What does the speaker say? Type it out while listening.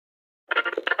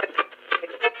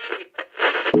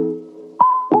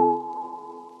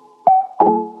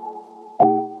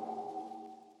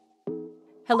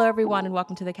Hello, everyone, and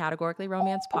welcome to the Categorically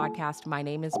Romance podcast. My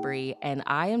name is Bree, and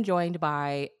I am joined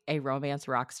by a romance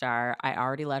rock star. I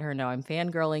already let her know I'm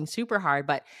fangirling super hard,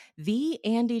 but the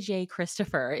Andie J.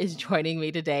 Christopher is joining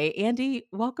me today. Andie,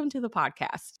 welcome to the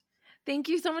podcast. Thank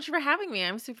you so much for having me.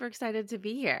 I'm super excited to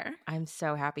be here. I'm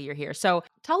so happy you're here. So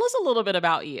tell us a little bit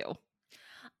about you.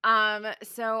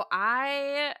 So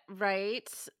I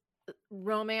write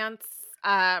romance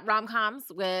rom-coms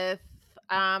with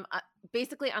um uh,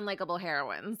 basically unlikable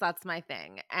heroines. That's my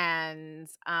thing. And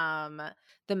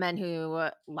the men who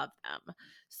love them.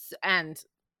 And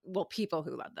well, people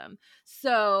who love them.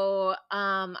 So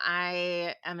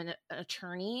I am an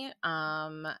attorney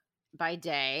by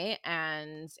day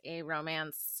and a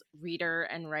romance reader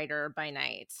and writer by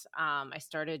night. I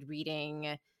started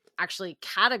reading actually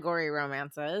category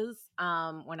romances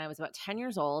when I was about 10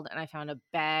 years old, and I found a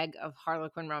bag of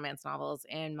Harlequin romance novels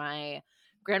in my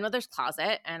grandmother's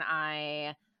closet, and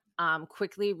I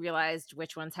quickly realized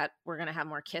which ones were going to have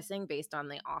more kissing based on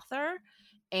the author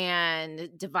and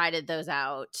divided those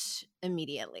out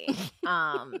immediately.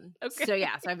 Okay. So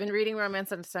I've been reading romance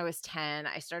since I was 10.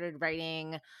 I started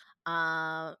writing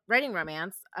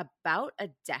romance about a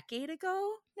decade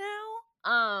ago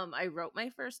now. I wrote my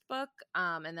first book,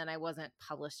 and then I wasn't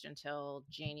published until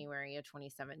January of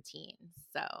 2017.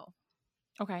 So,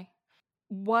 Okay.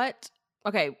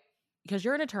 Okay, because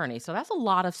you're an attorney, so that's a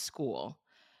lot of school.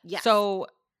 yes. So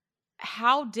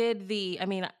how did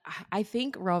I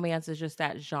think romance is just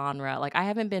that genre. Like, I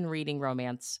haven't been reading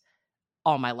romance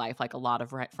all my life like a lot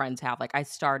of friends have. Like, I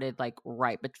started, like,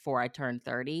 right before I turned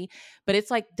 30, but it's,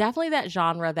 like, definitely that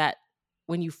genre that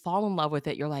when you fall in love with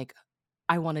it, you're like,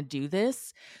 "I wanna do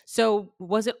this." So,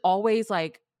 was it always,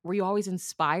 like were you always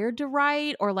inspired to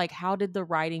write, or, like, how did the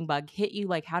writing bug hit you?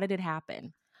 Like, how did it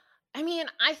happen? I mean,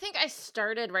 I think I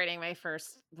started writing my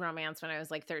first romance when I was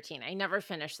like 13. I never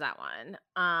finished that one.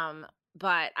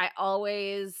 But I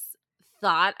always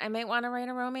thought I might want to write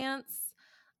a romance.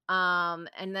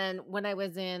 And then when I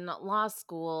was in law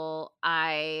school,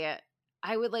 I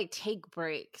would like take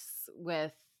breaks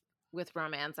with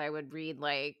romance. I would read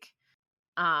like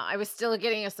I was still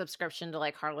getting a subscription to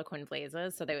like Harlequin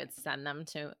Blazes, so they would send them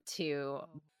to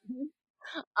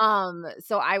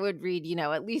so I would read,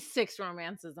 at least 6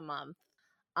 romances a month.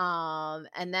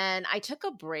 And then I took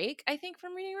a break, I think,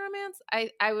 from reading romance.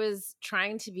 I was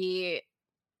trying to be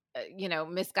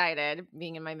misguided,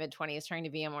 being in my mid 20s, trying to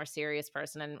be a more serious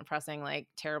person and impressing like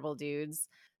terrible dudes.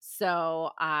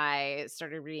 So I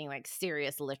started reading like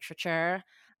serious literature.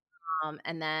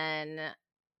 And then,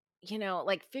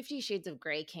 like 50 Shades of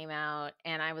Grey came out,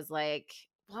 and I was like,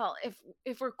 well,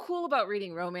 if we're cool about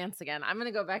reading romance again, I'm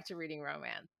gonna go back to reading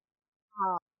romance.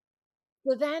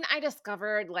 So then I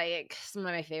discovered like some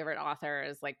of my favorite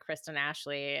authors like Kristen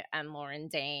Ashley and Lauren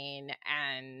Dane,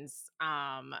 and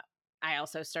I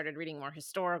also started reading more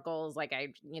historicals. Like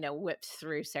I, whipped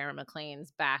through Sarah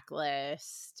McLean's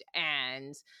backlist,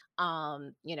 and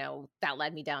that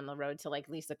led me down the road to like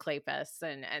Lisa Kleypas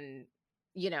and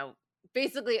you know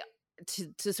basically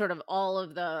to sort of all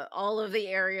of the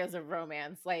areas of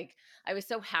romance. Like I was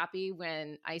so happy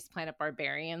when Ice Planet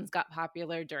Barbarians got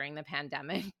popular during the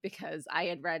pandemic because I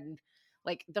had read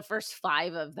like the first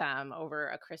 5 of them over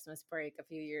a Christmas break a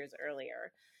few years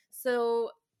earlier. So,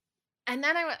 and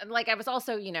then I was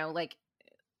also,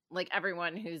 like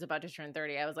everyone who's about to turn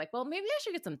 30, I was like, well, maybe I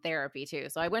should get some therapy too.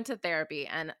 So I went to therapy,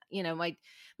 and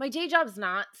my day job's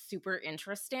not super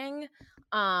interesting.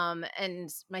 And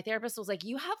my therapist was like,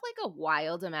 you have like a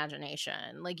wild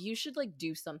imagination. Like you should like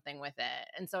do something with it.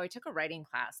 And so I took a writing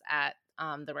class at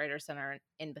the Writer Center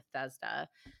in Bethesda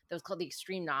that was called The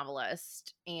Extreme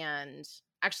Novelist. And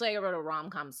actually I wrote a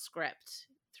rom-com script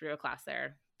through a class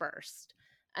there first.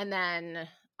 And then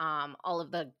all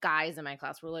of the guys in my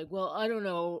class were like, well, I don't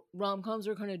know, rom-coms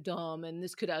are kind of dumb and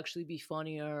this could actually be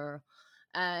funnier.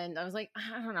 And I was like,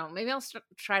 I don't know, maybe I'll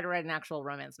try to write an actual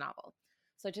romance novel.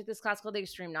 So I took this class called The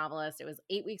Extreme Novelist. It was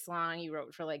 8 weeks long. You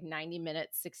wrote for like 90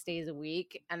 minutes, 6 days a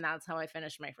week. And that's how I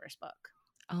finished my first book.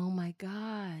 Oh my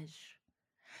gosh.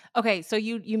 Okay, so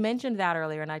you mentioned that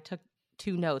earlier, and I took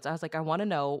 2 notes. I was like, I wanna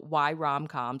know why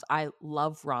rom-coms. I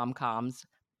love rom-coms,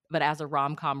 but as a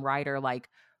rom-com writer, like,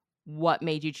 what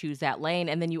made you choose that lane?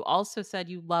 And then you also said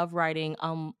you love writing,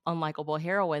 unlikable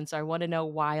heroines, so I wanna know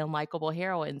why unlikable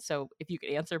heroines. So if you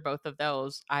could answer both of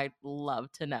those, I'd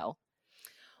love to know.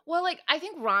 Well, like, I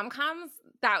think rom-coms,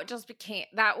 that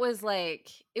was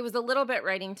like it was a little bit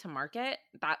writing to market.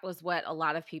 That was what a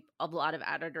lot of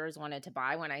editors wanted to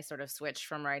buy when I sort of switched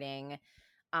from writing,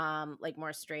 like,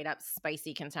 more straight up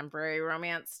spicy contemporary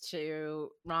romance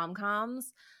to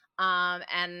rom-coms.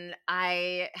 And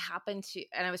I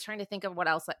was trying to think of what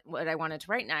I wanted to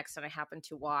write next, and I happened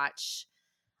to watch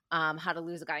How to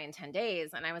Lose a Guy in 10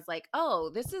 Days. And I was like, oh,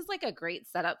 this is like a great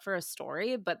setup for a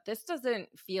story, but this doesn't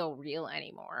feel real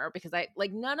anymore because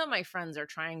none of my friends are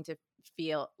trying to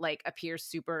appear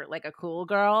super like a cool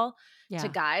girl to Yeah.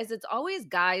 guys. It's always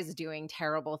guys doing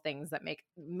terrible things that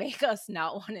make us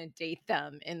not want to date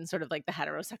them in sort of like the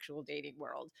heterosexual dating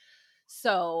world.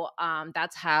 So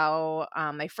that's how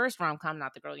my first rom-com,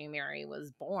 Not the Girl You Marry,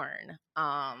 was born.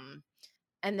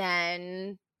 And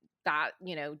then that,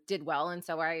 did well. And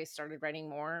so I started writing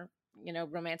more,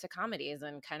 romantic comedies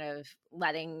and kind of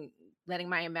letting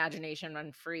my imagination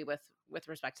run free with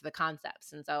respect to the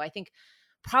concepts. And so I think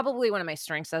probably one of my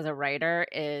strengths as a writer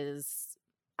is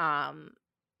um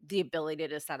the ability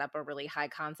to set up a really high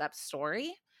concept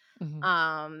story. Hmm.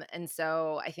 And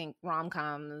so I think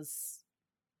rom-coms,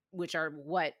 which are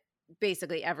what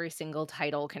basically every single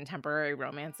title contemporary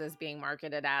romance is being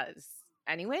marketed as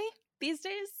anyway these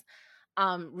days,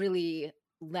 really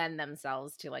lend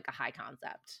themselves to like a high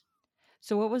concept.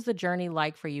 So what was the journey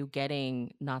like for you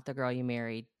getting Not the Girl You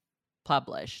Married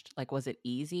published? Like, was it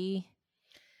easy?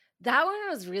 That one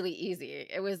was really easy.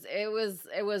 It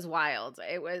was wild.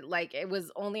 It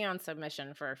was only on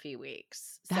submission for a few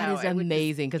weeks. That So is it would just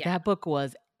amazing because yeah. that book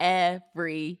was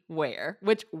everywhere,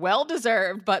 which well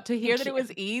deserved, but to hear Thank that it you.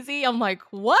 was easy, I'm like,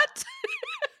 "What?"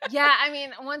 Yeah, I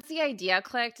mean, once the idea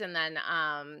clicked and then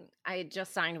I had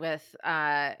just signed with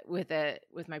my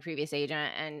previous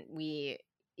agent, and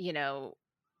you know,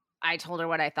 I told her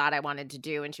what I thought I wanted to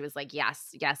do, and she was like, "Yes,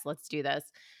 yes, let's do this."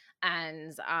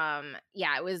 And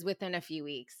yeah, it was within a few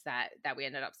weeks that we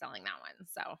ended up selling that one.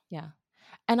 So Yeah.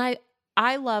 And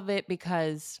I love it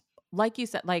because like you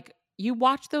said, like you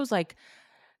watch those like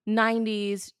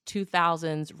 90s,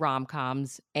 2000s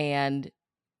rom-coms and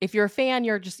if you're a fan,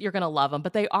 you're going to love them,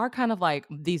 but they are kind of like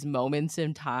these moments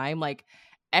in time. Like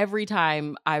every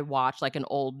time I watch like an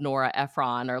old Nora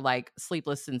Ephron or like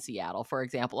Sleepless in Seattle, for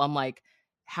example, I'm like,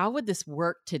 how would this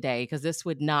work today? Because this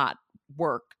would not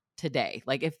work today.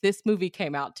 Like if this movie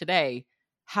came out today,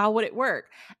 how would it work?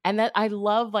 And that I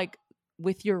love like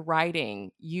with your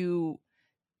writing, you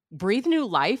breathe new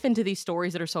life into these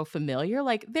stories that are so familiar.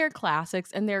 Like they're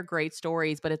classics and they're great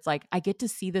stories, but it's like I get to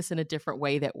see this in a different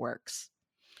way that works.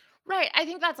 right, I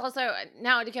think that's also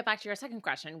now to get back to your second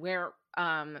question, where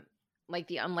like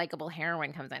the unlikable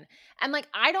heroine comes in. And like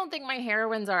I don't think my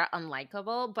heroines are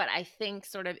unlikable, but I think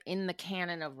sort of in the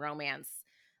canon of romance,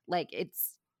 like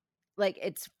it's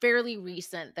fairly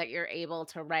recent that you're able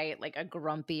to write like a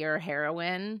grumpier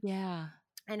heroine Yeah.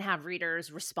 and have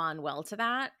readers respond well to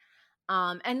that.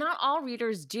 And not all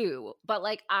readers do, but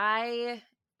like I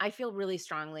feel really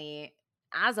strongly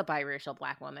as a biracial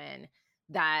Black woman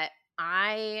that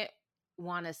I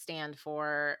want to stand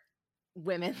for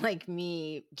women like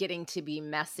me getting to be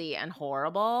messy and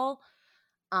horrible,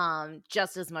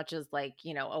 just as much as like,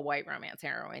 a white romance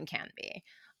heroine can be.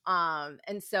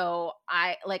 And so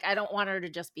I don't want her to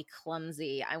just be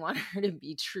clumsy. I want her to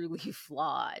be truly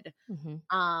flawed. Mhm.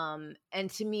 And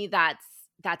to me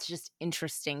that's just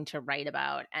interesting to write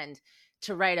about, and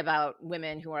to write about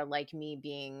women who are like me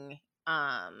being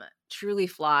truly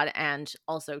flawed and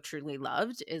also truly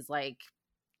loved is like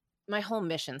my whole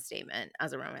mission statement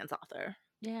as a romance author.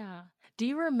 Yeah. Do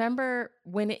you remember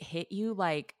when it hit you,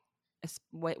 like,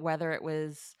 whether it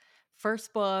was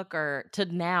first book or to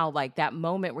now, like that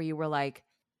moment where you were like,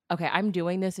 okay, I'm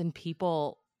doing this and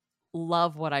people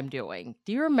love what I'm doing?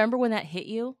 Do you remember when that hit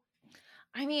you?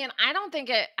 I mean,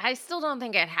 I still don't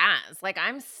think it has. Like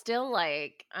I'm still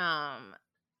like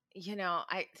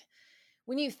I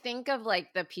when you think of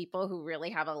like the people who really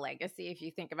have a legacy, if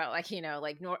you think about like,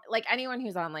 like anyone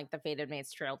who's on like the Fated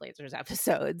Mates Trailblazers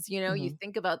episodes, you Mhm.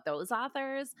 think about those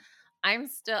authors. I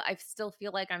still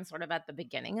feel like I'm sort of at the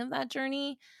beginning of that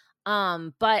journey.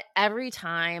 But every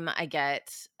time I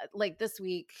get like this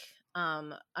week,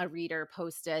 a reader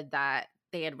posted that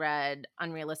they had read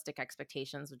Unrealistic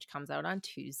Expectations, which comes out on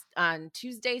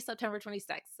Tuesday, September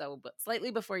 26th. So but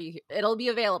slightly before it'll be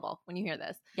available when you hear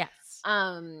this. Yes.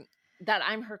 um that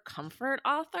I'm her comfort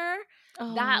author.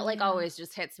 Oh, That like yeah. always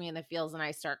just hits me in the feels and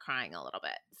I start crying a little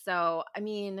bit. So I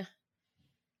mean,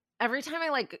 every time I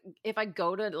like if I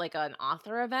go to like an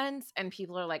author event and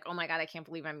people are like, "Oh my god, I can't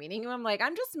believe I'm meeting you." I'm like,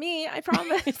 "I'm just me, I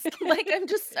promise." Like I'm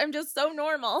just so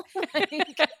normal.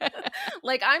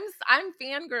 like I'm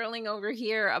fangirling over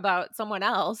here about someone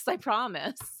else, I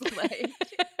promise. Like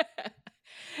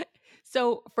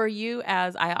So for you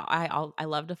as I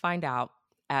love to find out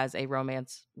as a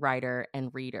romance writer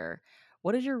and reader,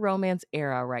 what is your romance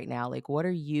era right now? Like what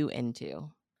are you into?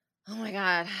 oh my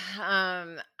god.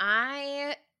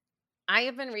 I I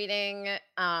have been reading,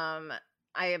 I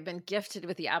have been gifted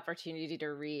with the opportunity to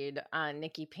read,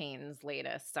 Nikki Payne's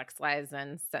latest, Sex, Lies,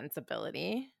 and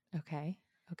Sensibility, Okay.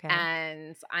 Okay.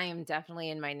 and I am definitely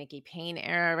in my Nikki Payne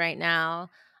era right now.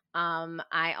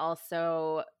 I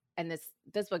also and this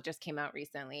book just came out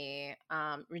recently,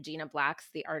 Regina Black's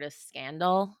The Artist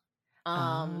Scandal.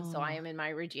 So I Oh. am in my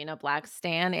Regina Black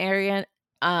stan era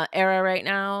right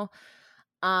now.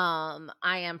 I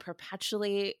am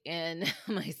perpetually in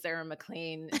my Sarah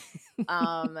McLean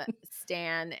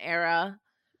stan era.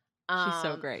 She's so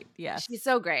Um great. she's Yes.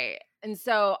 so great. And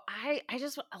so I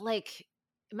just like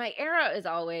my era is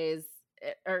always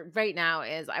or right now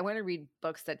is I want to read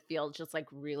books that feel just like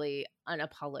really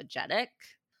unapologetic.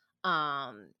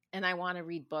 And I want to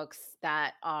read books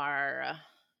that are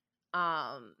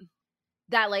um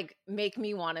that like make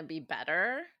me want to be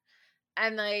better.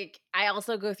 And, like, I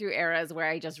also go through eras where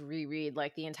I just reread,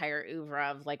 like, the entire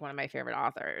oeuvre of, like, one of my favorite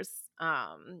authors.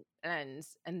 And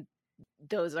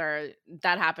those are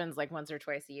that happens, like, once or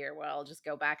twice a year where I'll just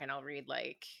go back and I'll read,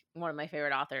 like, one of my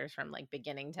favorite authors from, like,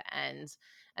 beginning to end,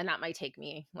 and that might take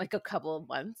me, like, a couple of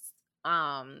months.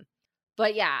 Um,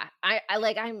 but yeah,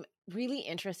 I'm really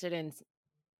interested in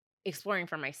exploring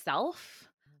for myself,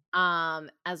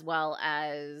 as well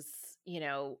as, you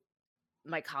know,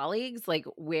 my colleagues, like,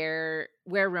 where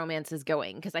romance is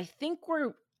going, because I think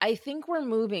we're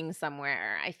moving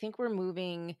somewhere. I think we're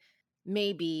moving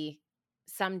maybe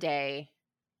someday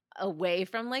away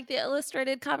from, like, the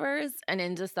illustrated covers and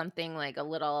into something, like, a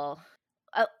little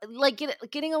like,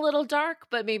 getting a little dark,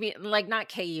 but maybe, like, not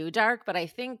KU dark, but I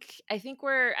think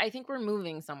we're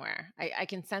moving somewhere. I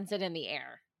can sense it in the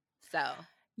air. So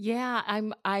Yeah,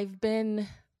 I've been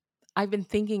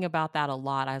thinking about that a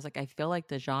lot. I was like, I feel like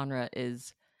the genre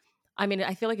is I mean,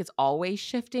 I feel like it's always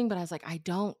shifting, but I was like, I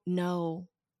don't know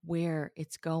where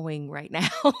it's going right now.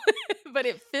 But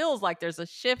it feels like there's a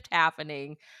shift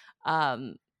happening.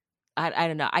 Um, I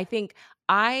don't know. I think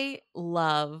I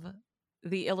love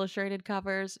the illustrated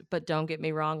covers, but don't get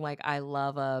me wrong, like I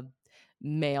love a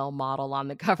male model on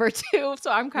the cover too.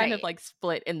 So I'm kind of right. like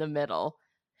split in the middle.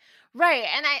 Right,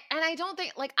 and I don't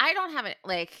think like, I don't have it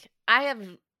like,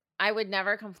 I would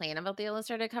never complain about the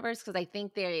illustrated covers because I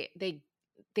think they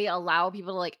allow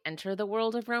people to, like, enter the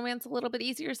world of romance a little bit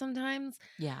easier sometimes.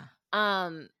 Yeah.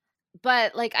 Um,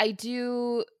 but, like, I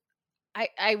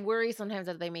worry sometimes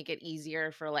that they make it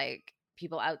easier for, like,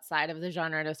 people outside of the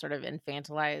genre to sort of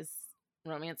infantilize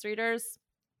romance readers,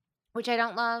 which I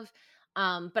don't love.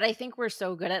 But I think we're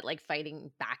so good at, like,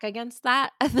 fighting back against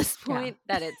that at this Yeah. point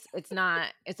that it's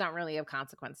not really of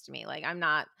consequence to me. Like, I'm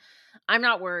not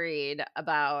worried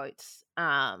about,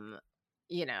 um,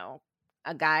 you know,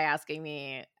 a guy asking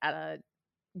me at a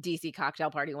DC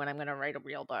cocktail party when I'm gonna write a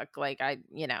real book. Like,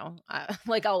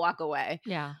 like, I'll walk away.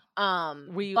 Yeah.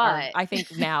 We are But I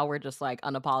think now we're just, like,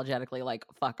 unapologetically, like,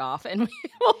 "Fuck off," and we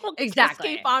will just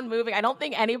keep exactly. on moving. I don't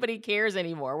think anybody cares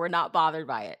anymore. We're not bothered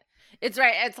by it. It's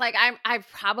right. It's like I've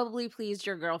probably pleased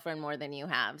your girlfriend more than you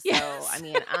have. So, I Yes.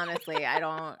 mean, honestly, I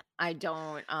don't,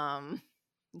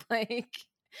 like,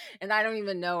 and I don't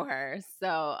even know her.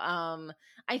 So,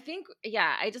 I think,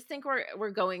 yeah, I just think we're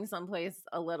going someplace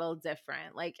a little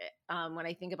different. Like, when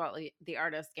I think about, like, the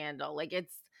artist scandal, like,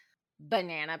 it's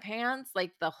banana pants,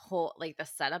 like, the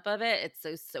setup of it. It's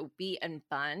so soapy and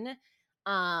fun.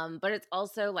 But it's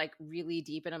also, like, really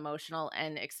deep and emotional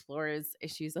and explores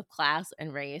issues of class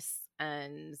and race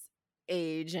and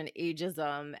age and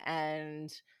ageism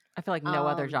and I feel like no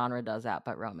other um genre does that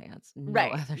but romance. No right.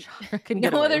 other genre can No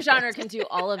get away other with genre it. can do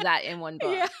all of that in one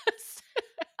book. Yes.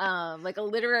 Like, a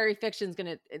literary fiction's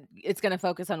it's gonna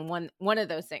focus on one of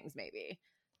those things maybe.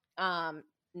 Um,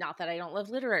 Not that I don't love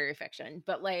literary fiction,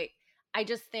 but, like, I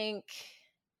just think,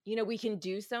 we can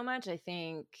do so much. I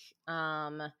think,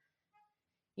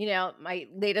 my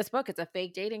latest book, it's a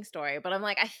fake dating story, but I'm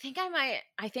like, I think I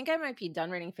might be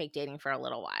done reading fake dating for a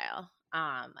little while.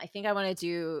 I think I want to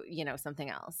do, something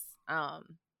else.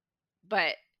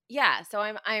 But yeah, so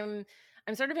I'm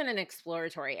sort of in an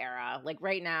exploratory era. Like,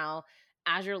 right now,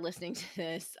 as you're listening to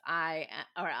this,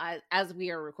 as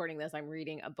we are recording this, I'm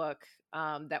reading a book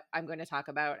that I'm going to talk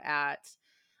about at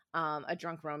a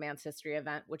drunk romance history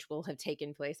event, which will have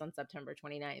taken place on September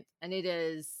 29th. And it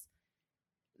is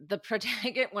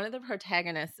one of the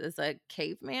protagonists is a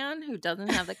caveman who doesn't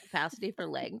have the capacity for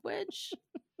language.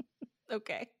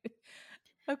 Okay.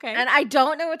 Okay. And I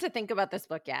don't know what to think about this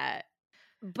book yet.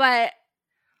 But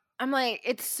I'm like,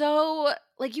 it's so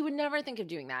like, you would never think of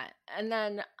doing that. And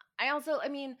then I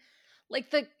mean,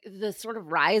 like, the sort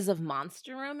of rise of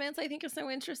monster romance, I think, is so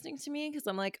interesting to me because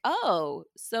I'm like, oh,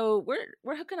 so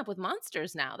we're hooking up with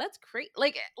monsters now. That's great.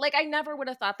 Like I never would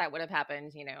have thought that would have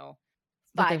happened,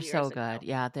 But they're 5 so years good. ago.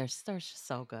 Yeah, they're just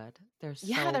so good. They're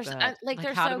Yeah, so good. like, Like,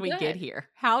 they're how did so we get good. here?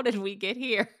 How did we get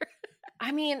here?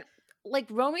 I mean, like,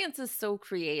 romance is so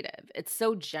creative. It's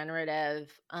so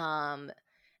generative,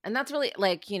 and that's really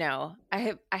like,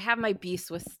 I have my beefs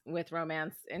with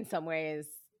romance in some ways,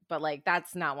 but, like,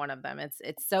 that's not one of them.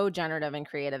 It's so generative and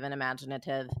creative and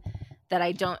imaginative that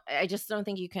I just don't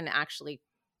think you can actually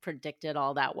predict it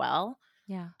all that well.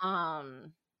 Yeah.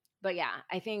 Um, but yeah,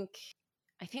 I think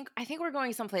we're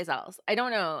going someplace else. I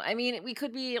don't know. I mean, we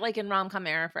could be, like, in rom-com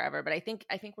era forever, but I think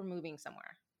we're moving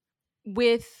somewhere.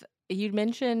 With you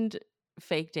mentioned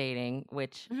fake dating,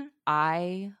 which Mhm.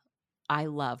 I I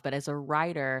love, but as a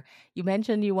writer, you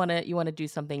mentioned you wanna do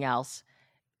something else.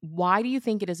 Why do you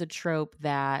think it is a trope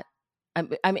that I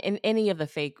mean, in any of the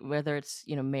fake, whether it's,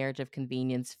 marriage of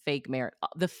convenience, fake marriage,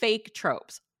 the fake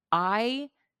tropes, I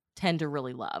tend to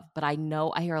really love, but I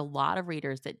know I hear a lot of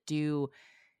readers that do,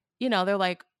 they're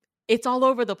like, it's all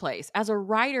over the place. As a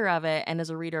writer of it and as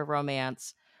a reader of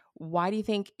romance, why do you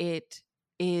think it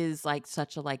is like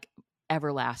such a like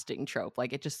everlasting trope?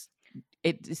 Like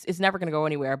it's never going to go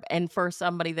anywhere. And for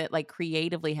somebody that like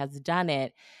creatively has done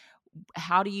it,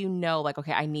 how do you know like,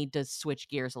 okay, I need to switch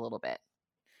gears a little bit?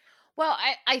 Well,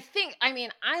 I think I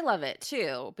mean, I love it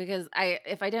too because I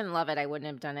if I didn't love it, I wouldn't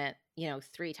have done it,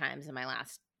 3 times in my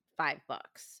last 5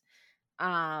 books.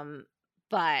 Um,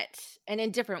 but and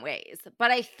in different ways.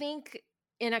 But I think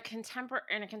in a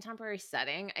contemporary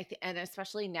setting, and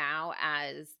especially now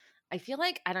as I feel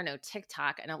like I don't know,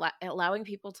 TikTok and allowing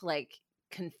people to like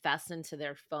confess into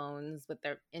their phones with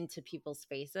their into people's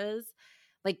faces.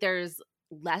 Like there's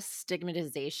less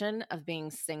stigmatization of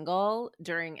being single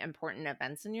during important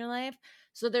events in your life.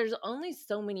 So there's only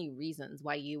so many reasons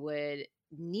why you would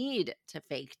need to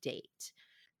fake date.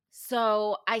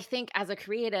 So I think as a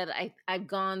creative, I've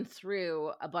gone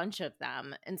through a bunch of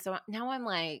them, and so now I'm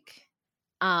like,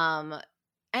 um,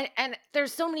 and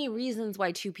there's so many reasons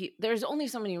why two people. There's only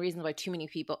so many reasons why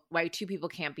two people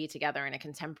can't be together in a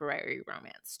contemporary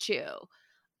romance too.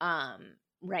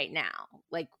 Right now,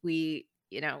 like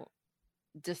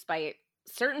despite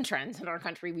certain trends in our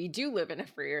country, we do live in a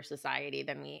freer society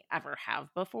than we ever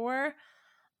have before.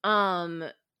 Um,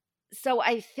 so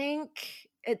I think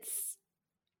it's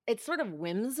sort of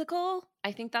whimsical.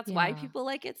 I think that's why Yeah. people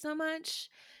like it so much.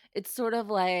 It's sort of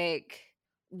like,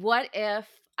 what if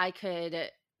I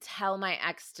could tell my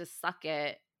ex to suck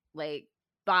it, like,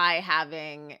 by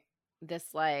having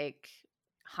this, like,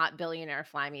 hot billionaire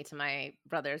fly me to my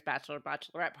brother's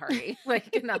bachelorette party?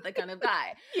 Like, not the kind of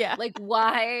guy. Yeah. Like,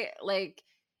 why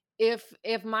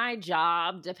if my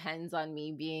job depends on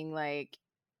me being like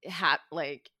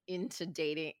into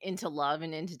dating, into love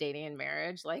and into dating and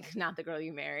marriage, like not the girl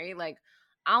you marry, like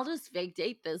I'll just fake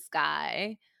date this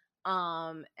guy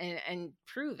and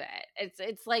prove it.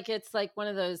 It's like one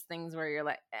of those things where you're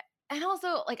like and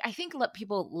also like I think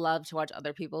people love to watch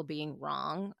other people being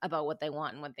wrong about what they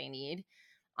want and what they need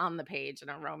on the page in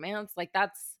a romance. Like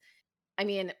that's I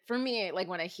mean, for me, like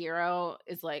when a hero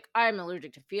is like, I'm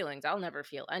allergic to feelings, I'll never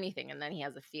feel anything. And then he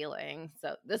has a feeling.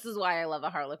 So this is why I love a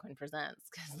Harlequin Presents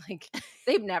because like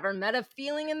they've never met a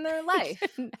feeling in their life.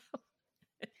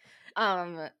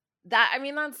 Um that I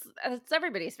mean that's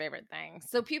everybody's favorite thing.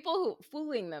 So people who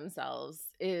fooling themselves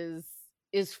is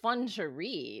fun to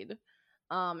read.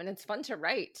 And it's fun to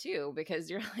write too, because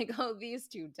you're like, oh, these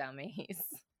two dummies.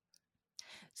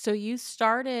 So you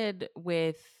started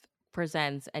with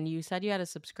Presents and you said you had a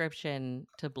subscription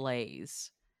to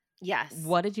Blaze. Yes.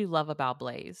 What did you love about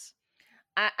Blaze?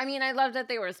 I mean, I loved that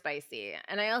they were spicy,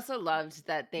 and I also loved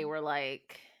that they were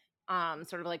like,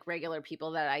 sort of like regular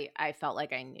people that I felt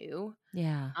like I knew.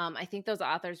 Yeah. I think those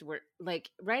authors were like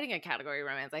writing a category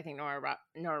romance. I think Nora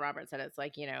Roberts said it's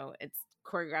like it's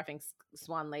choreographing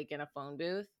Swan Lake in a phone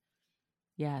booth.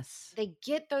 Yes. They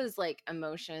get those like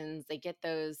emotions, they get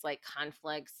those like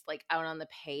conflicts like out on the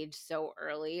page so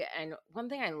early. And one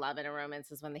thing I love in a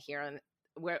romance is when the hero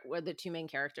where the two main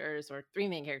characters or three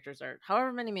main characters or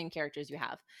however many main characters you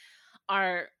have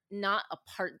are not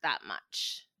apart that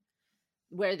much,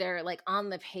 where they're like on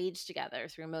the page together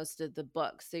through most of the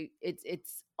book. So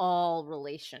it's all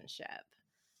relationship.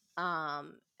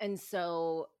 And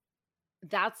so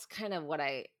that's kind of what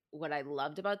I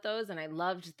loved about those, and I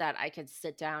loved that I could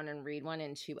sit down and read one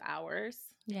in 2 hours.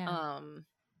 Yeah. Um,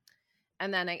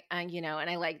 and then and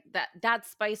I like that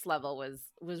spice level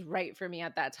was right for me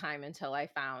at that time until I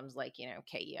found like,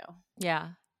 KU. Yeah.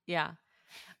 Yeah.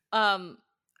 Um,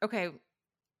 okay,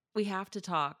 we have to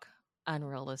talk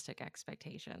unrealistic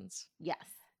expectations. Yes.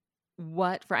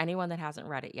 What for anyone that hasn't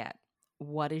read it yet,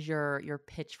 what is your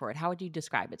pitch for it? How would you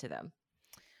describe it to them?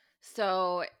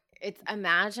 So, it's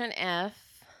imagine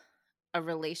if a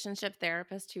relationship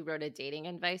therapist who wrote a dating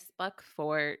advice book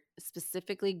for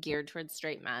specifically geared towards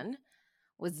straight men,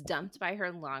 was dumped by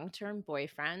her long-term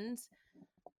boyfriend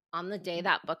on the day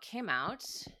that book came out,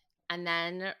 and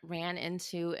then ran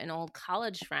into an old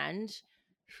college friend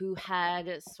who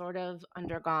had sort of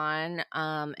undergone,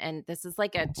 and this is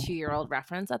like a 2-year-old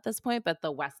reference at this point, but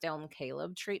the West Elm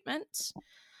Caleb treatment,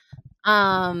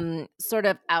 sort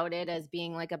of outed as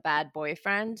being like a bad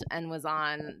boyfriend and was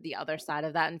on the other side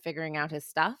of that and figuring out his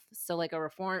stuff. So like a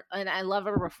reform, and I love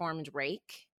a reformed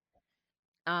rake.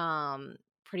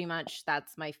 Pretty much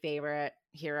that's my favorite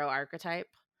hero archetype.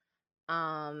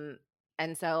 Um,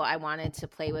 and so I wanted to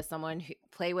play with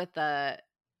the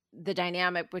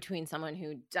dynamic between someone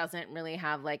who doesn't really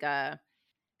have like a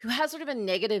who has sort of a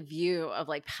negative view of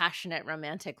like passionate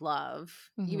romantic love,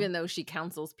 Mhm. even though she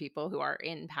counsels people who are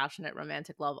in passionate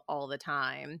romantic love all the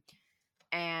time.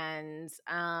 And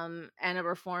a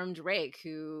reformed rake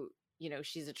who,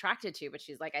 she's attracted to, but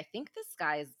she's like, I think this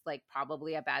guy's like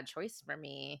probably a bad choice for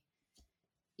me,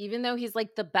 even though he's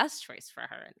like the best choice for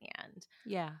her in the end.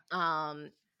 Yeah. Um,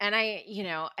 and I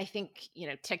think,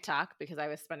 TikTok, because I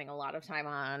was spending a lot of time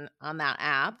on that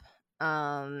app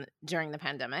during the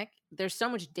pandemic. There's so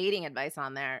much dating advice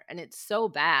on there and it's so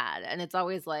bad. And it's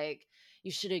always like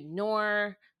you should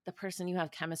ignore the person you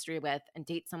have chemistry with and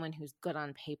date someone who's good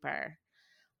on paper.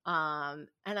 And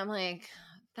I'm like,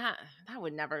 that that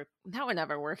would never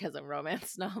work as a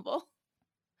romance novel.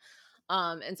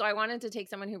 And so I wanted to take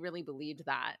someone who really believed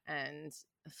that and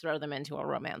throw them into a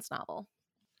romance novel.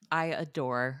 I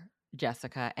adore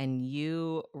Jessica, and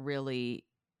you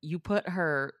put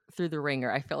her through the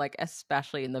ringer. I feel like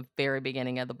especially in the very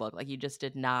beginning of the book, like you just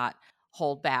did not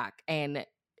hold back. And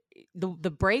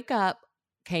the breakup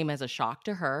came as a shock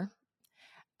to her.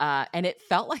 And it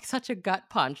felt like such a gut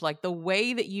punch, like the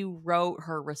way that you wrote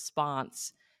her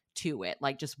response to it,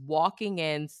 like just walking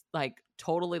in, like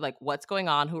totally like, what's going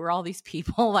on? Who are all these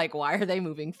people? Like, why are they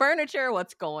moving furniture?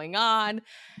 What's going on?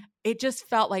 It just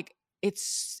felt like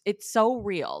it's so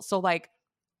real. So like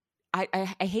I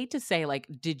hate to say, like,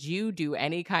 did you do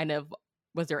any kind of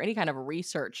was there any kind of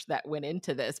research that went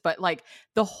into this? But, like,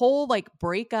 the whole, like,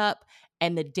 breakup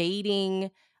and the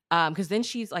dating, because then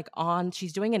she's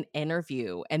doing an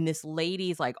interview, and this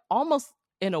lady's, like, almost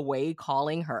in a way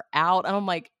calling her out, and I'm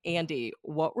like, "Andie,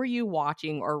 what were you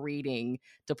watching or reading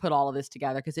to put all of this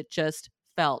together?" Because it just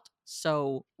felt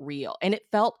so real, and it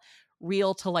felt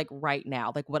real to, like, right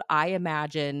now, like, what I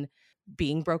imagine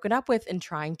being broken up with and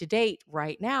trying to date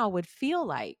right now would feel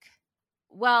like.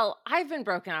 Well, I've been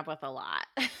broken up with a lot.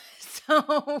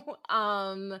 So,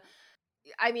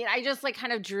 I mean, I just like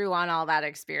kind of drew on all that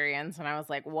experience and I was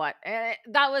like, what?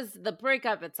 That was the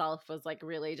breakup itself was like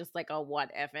really just like a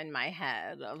what if in my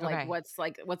head of Okay. what's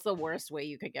the worst way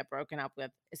you could get broken up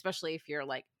with, especially if you're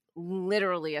like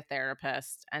literally a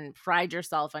therapist and pride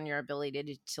yourself on your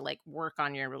ability to like work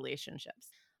on your relationships.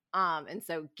 And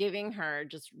so giving her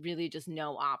just really just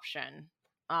no option.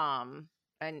 Um,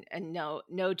 and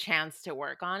no chance to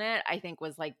work on it, I think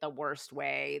was like the worst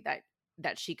way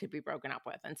that she could be broken up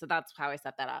with. And so that's how I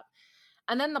set that up.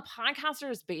 And then the podcaster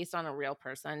is based on a real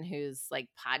person who's like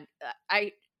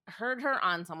I heard her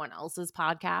on someone else's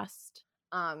podcast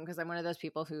because I'm one of those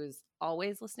people who's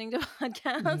always listening to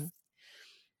podcasts.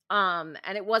 Mhm.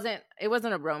 And it wasn't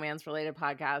a romance related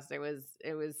podcast. It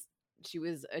was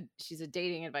she's a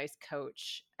dating advice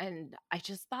coach and I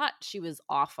just thought she was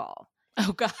awful.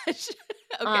 Oh gosh.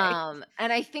 Okay.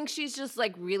 And I think she's just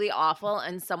like really awful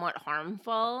and somewhat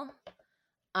harmful.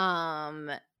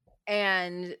 Um,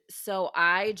 and so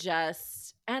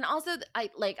and also I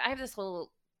have this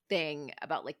whole thing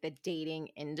about like the dating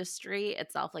industry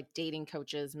itself, like dating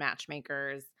coaches,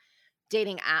 matchmakers,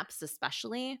 dating apps,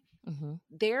 especially. Mhm.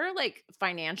 Their like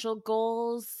financial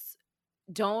goals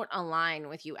don't align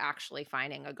with you actually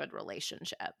finding a good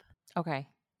relationship. Okay.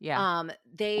 Yeah.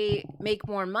 They make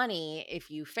more money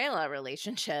if you fail at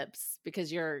relationships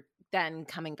because you're then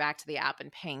coming back to the app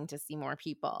and paying to see more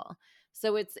people.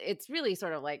 So it's really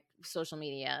sort of like social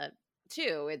media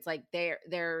too. It's like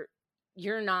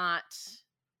you're not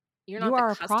you're You not the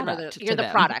are a customer, product you're to the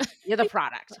them. product. You're the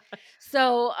product.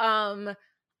 So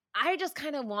I just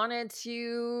kind of wanted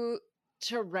to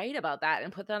write about that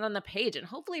and put that on the page and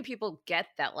hopefully people get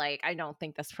that like I don't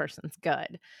think this person's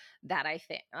good. That I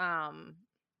think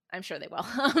I'm sure they will.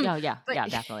 Yeah, yeah. But Yeah,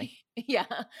 definitely. yeah.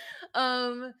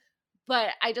 Um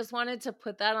but I just wanted to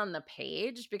put that on the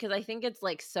page because I think it's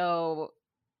so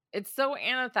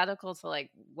antithetical to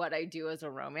like what I do as a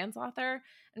romance author.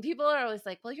 And people are always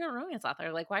like, well, you're a romance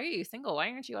author. Like, why are you single? Why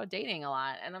aren't you out dating a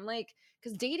lot? And I'm like,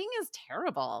 because dating is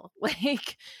terrible.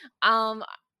 Like, um,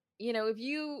 if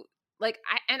you like,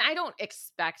 I don't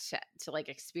expect to like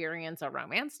experience a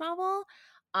romance novel.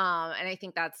 And I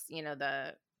think that's,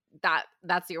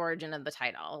 that's the origin of the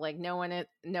title. Like no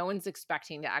one's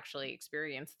expecting to actually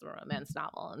experience the romance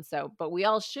novel. And so, but we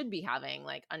all should be having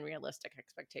like unrealistic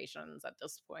expectations at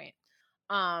this point.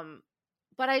 Um,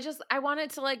 but I wanted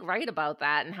to like write about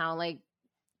that and how like,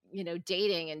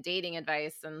 dating and dating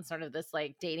advice and sort of this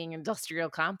like dating industrial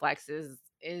complex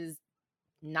is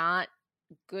not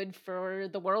good for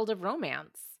the world of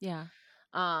romance. Yeah.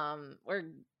 Or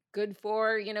good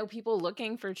for, people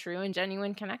looking for true and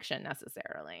genuine connection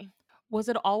necessarily. Was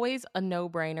it always a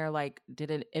no-brainer? Like,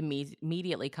 did it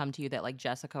immediately come to you that, like,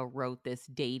 Jessica wrote this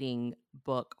dating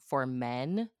book for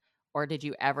men? Or did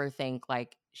you ever think,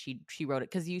 like, she wrote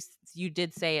it? Because you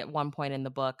did say at one point in the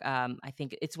book, I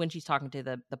think it's when she's talking to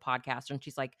the podcaster, and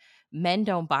she's like, "Men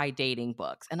don't buy dating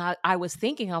books." And I was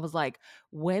thinking, I was like,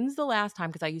 "When's the last time?"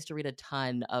 Because I used to read a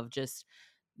ton of just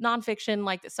nonfiction,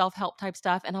 like, self-help type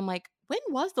stuff, and I'm like, "When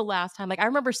was the last time?" Like, I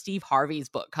remember Steve Harvey's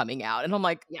book coming out, and I'm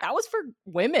like, Yeah. "That was for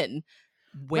women."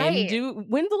 Right.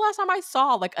 When's the last time I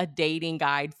saw, like, a dating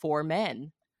guide for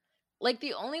men? Like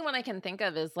the only one I can think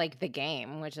of is like The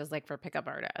Game, which is like for pickup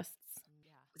artists.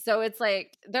 Yeah. So it's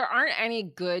like there aren't any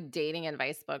good dating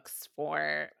advice books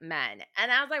for men.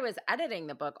 And as I was editing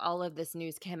the book, all of this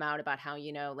news came out about how,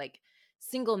 like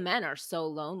single men are so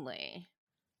lonely.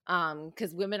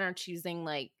 Cuz women are choosing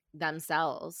like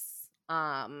themselves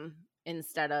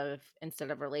instead of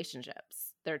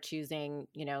relationships. They're choosing,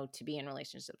 to be in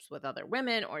relationships with other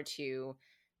women or to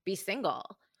be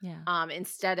single. Yeah.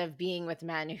 Instead of being with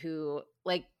men who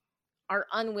like are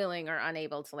unwilling or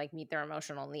unable to like meet their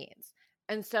emotional needs.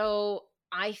 And so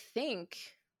I think,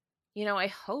 I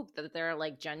hope that they're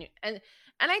like genuine and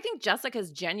I think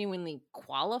Jessica's genuinely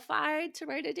qualified to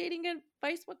write a dating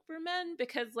advice book for men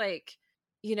because like,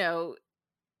 you know,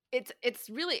 it's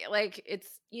really like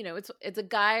it's a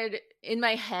guide in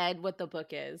my head what the book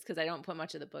is because I don't put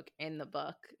much of the book in the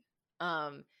book.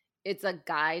 Um it's a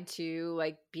guide to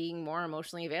like being more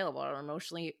emotionally available or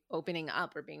emotionally opening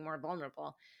up or being more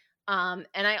vulnerable. And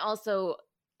also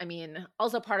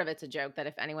part of it's a joke that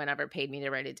if anyone ever paid me to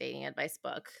write a dating advice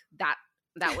book, that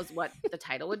was what the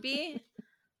title would be.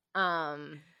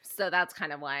 So that's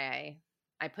kind of why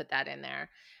I put that in there.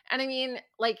 And I mean,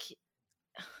 like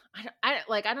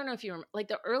I don't know if you remember, like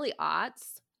the early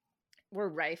aughts were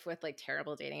rife with like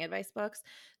terrible dating advice books.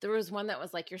 There was one that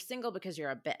was like, "You're single because you're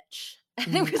a bitch,"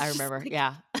 and it I was just remember, like,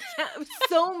 yeah. yeah, it was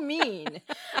so mean.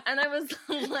 And I was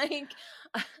like,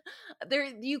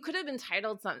 you could have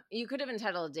entitled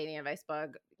a dating advice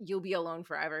book, "You'll be alone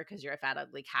forever because you're a fat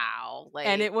ugly cow." And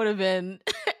Like it would have been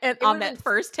and it would on have been that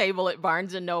first table at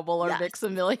Barnes& and Noble or yes.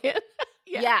 Maximilian.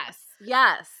 Yeah.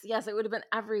 Yes, it would have been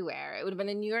everywhere. It would have been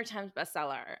a New York Times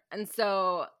bestseller. And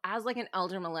so, as like an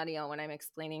elder millennial, when I'm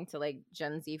explaining to like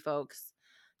Gen Z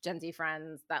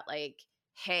friends that like,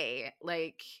 hey,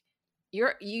 like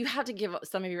you have to give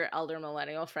some of your elder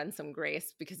millennial friends some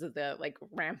grace because of the like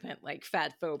rampant like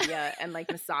fat phobia and like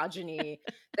misogyny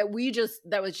that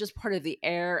was just part of the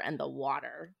air and the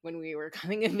water when we were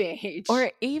coming of age.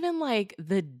 Or even, like,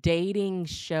 the dating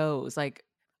shows, like,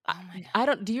 I Oh my I god.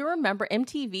 don't do you remember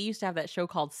MTV used to have that show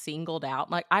called Singled Out?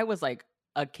 Like, I was, like,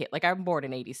 a kid, like, I'm born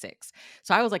in '86,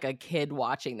 so I was, like, a kid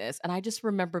watching this, and I just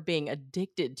remember being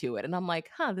addicted to it, and I'm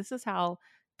like, "Huh, this is how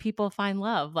people find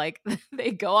love." Like, they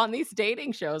go on these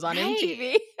dating shows on Right.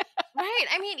 MTV. Right.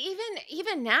 I mean,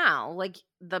 even now, like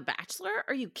The Bachelor,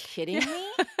 are you Yeah. kidding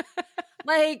me?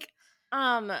 Like,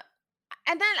 um, and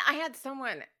then I had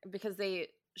someone because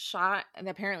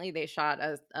apparently they shot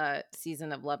a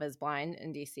season of Love Is Blind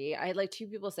in DC. I had like two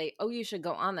people say, "Oh, you should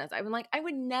go on this." I'm like, I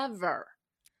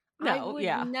No, would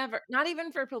yeah. never, not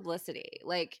even for publicity.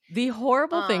 Like, The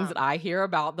horrible things that um, I hear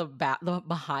about the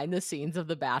behind the scenes of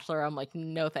The Bachelor, I'm like,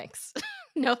 "No, thanks.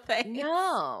 No, thanks."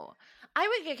 no, I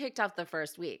would get kicked off the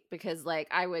first week because like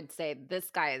I would say, this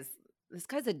guy's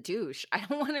a douche. I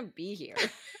don't want to be here.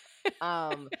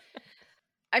 Um,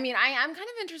 I mean, I am kind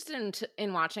of interested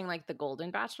in watching, like, The Golden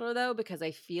Bachelor, though, because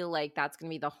I feel like that's gonna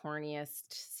be the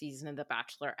horniest season of The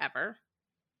Bachelor ever.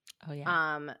 Oh,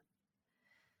 yeah. Um,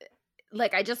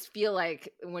 like, I just feel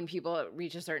like when people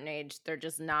reach a certain age, they're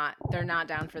not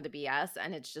down for the BS,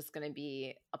 and it's just gonna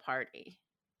be a party.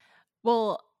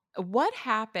 Well, what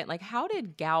happened? Like, how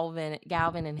did Galvin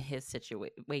and his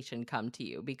situation come to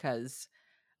you? Because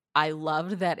I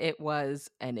loved that it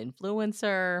was an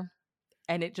influencer,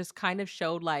 and it just kind of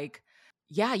showed, like,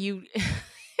 yeah, you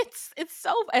it's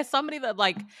so as somebody that,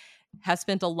 like, has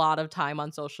spent a lot of time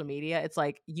on social media, it's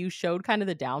like you showed kind of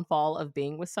the downfall of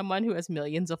being with someone who has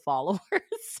millions of followers.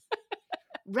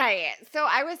 Right. So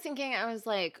I was thinking, I was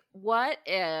like, what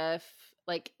if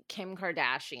like Kim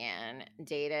Kardashian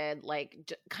dated like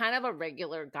kind of a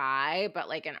regular guy, but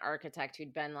like an architect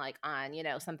who'd been like on,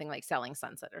 something like Selling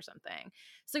Sunset or something.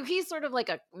 So he's sort of like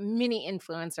a mini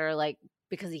influencer, like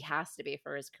because he has to be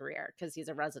for his career because he's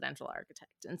a residential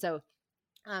architect. And so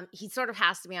he sort of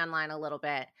has to be online a little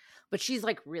bit, but she's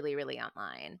like really, really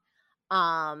online.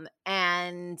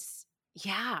 And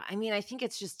yeah, I mean, I think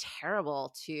it's just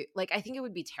terrible to like, I think it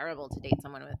would be terrible to date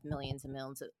someone with millions and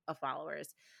millions of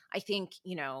followers. I think,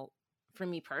 for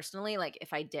me personally, like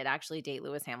if I did actually date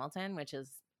Lewis Hamilton, which is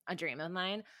a dream of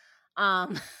mine,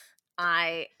 um,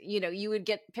 you would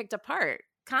get picked apart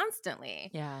constantly.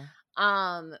 Yeah.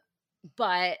 Um,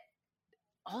 but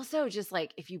also just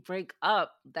like if you break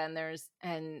up, then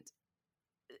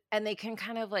and they can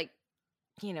kind of like,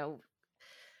 you know,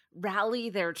 rally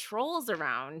their trolls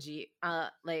around you,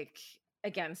 like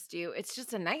against you. It's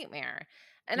just a nightmare.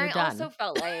 And You're I also done.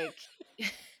 felt like,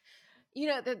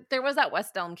 that there was that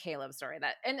West Elm Caleb story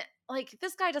and like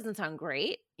this guy doesn't sound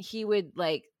great. He would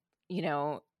like, you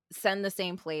know, send the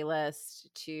same playlist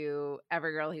to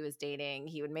every girl he was dating.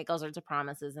 He would make all sorts of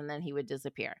promises and then he would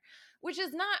disappear, which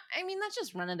is not, I mean, that's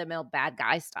just run of the mill bad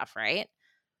guy stuff, right?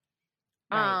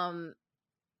 Right. Um,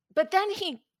 but then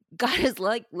he got his,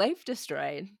 like, life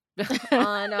destroyed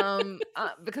on,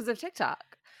 because of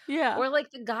TikTok. Yeah. Or,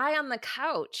 like, the guy on the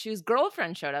couch whose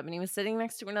girlfriend showed up, and he was sitting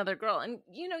next to another girl, and,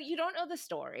 you don't know the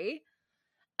story,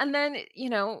 and then,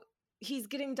 he's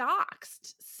getting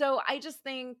doxxed. So, I just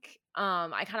think,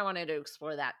 I kinda wanted to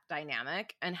explore that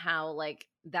dynamic and how, like,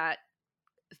 that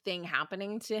thing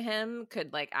happening to him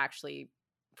could, like, actually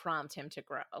prompt him to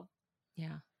grow.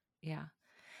 Yeah. Yeah.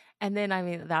 And then, I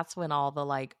mean, that's when all the,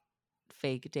 like,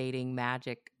 fake dating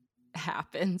magic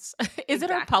happens. Is it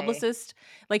her Exactly. publicist?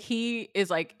 Like, he is,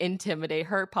 like, intimidate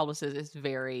her publicist is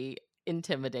very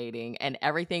intimidating, and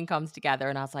everything comes together,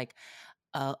 and I was like,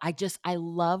 "Oh," I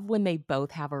love when they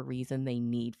both have a reason they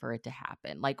need for it to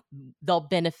happen. Like, they'll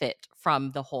benefit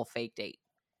from the whole fake date.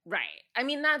 Right. I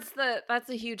mean, that's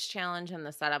a huge challenge in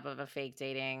the setup of a fake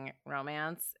dating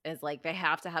romance is like they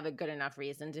have to have a good enough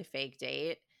reason to fake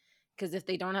date. Because if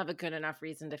they don't have a good enough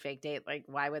reason to fake date, like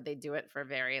why would they do it for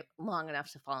very long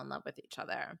enough to fall in love with each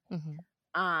other? Mhm.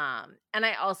 And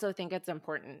I also think it's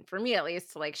important for me at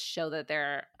least to like show that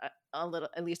they're a little,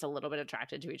 at least a little bit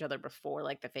attracted to each other before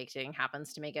like the fake dating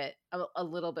happens to make it a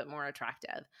little bit more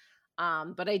attractive.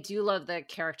 But I do love the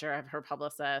character of her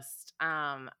publicist.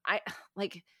 I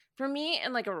like for me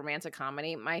in like a romantic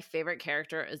comedy, my favorite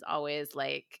character is always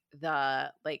like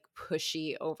the like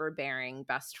pushy, overbearing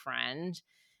best friend.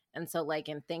 And so like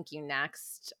in Thank You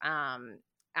Next,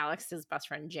 Alex's best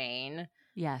friend Jane is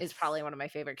Yes. probably one of my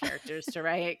favorite characters to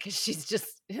write because she's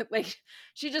just like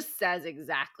she just says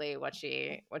exactly what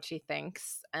she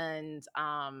thinks and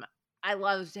I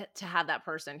love to have that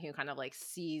person who kind of like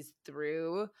sees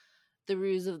through the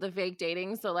ruse of the fake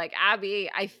dating. So like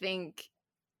Abby, I think,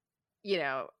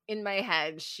 in my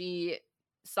head she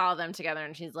saw them together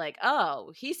and she's like,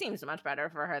 oh, he seems much better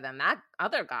for her than that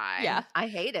other guy. Yeah. I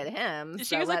hated him, She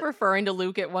so was, like, let referring to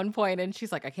Luke at one point, and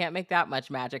she's like, "I can't make that much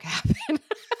magic happen."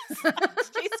 It's like,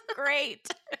 she's great.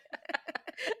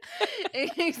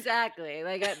 exactly.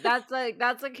 That's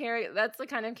the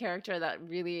kind of character that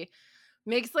really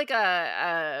makes like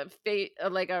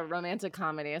like a romantic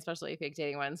comedy, especially a fake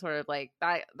dating one, sort of like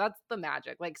that's the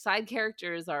magic. Like side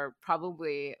characters are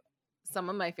probably some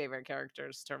of my favorite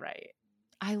characters to write.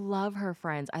 I love her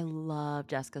friends. I love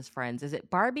Jessica's friends. Is it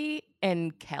Barbie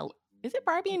and Kelly? Is it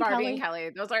Barbie and Barbie and Kelly? Kelly,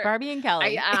 those are Barbie and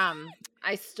I Kelly.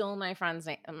 I stole my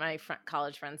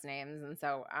college friends' names, and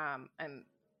so I'm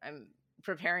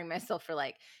preparing myself for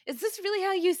like, is this really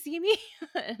how you see me?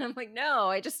 And I'm like, no,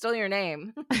 I just stole your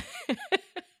name.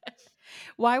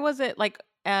 Why was it like,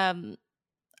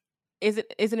 is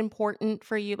it important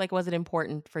for you? Like, was it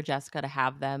important for Jessica to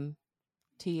have them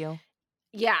to you?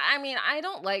 Yeah, I mean, I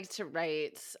don't like to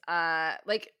write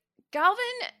like Galvin,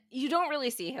 you don't really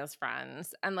see his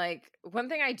friends. And like one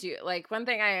thing I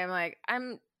am like,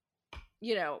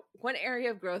 one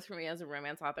area of growth for me as a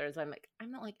romance author is I'm like, I'm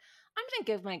not like, I'm gonna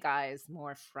give my guys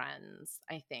more friends,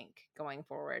 I think, going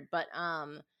forward. But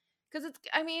because it's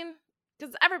I mean,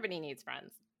 because everybody needs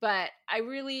friends. But I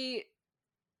really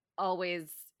always,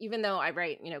 even though I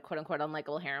write, quote unquote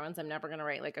unlikable heroines, I'm never gonna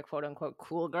write like a quote unquote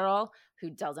cool girl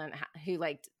who who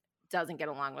like doesn't get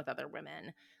along with other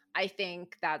women. I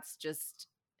think that's just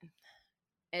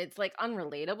it's like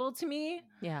unrelatable to me.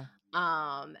 Yeah.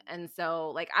 And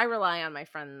so like I rely on my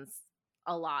friends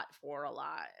a lot for a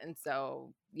lot. And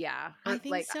so yeah, I her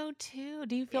think like so too.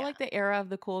 Do you feel yeah. like the era of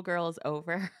the cool girl is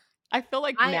over? I feel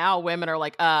like I now women are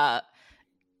like,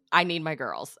 I need my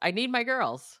girls. I need my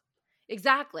girls.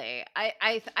 Exactly.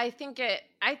 I think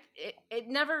it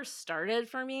never started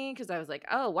for me because I was like,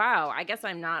 "Oh, wow, I guess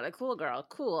I'm not a cool girl.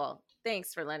 Cool.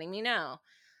 Thanks for letting me know."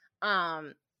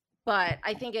 Um, but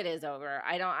I think it is over.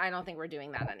 I don't think we're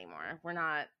doing that anymore. We're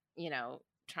not,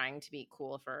 trying to be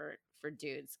cool for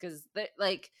dudes because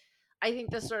like I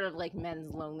think the sort of like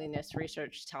men's loneliness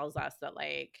research tells us that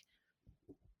like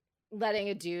letting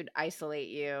a dude isolate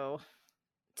you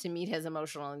to meet his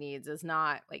emotional needs is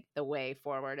not like the way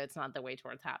forward. It's not the way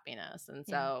towards happiness. And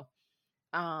Yeah. so,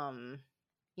 um,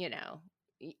 you know,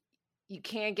 y- you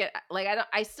can't get like I don't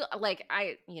I still like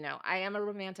I am a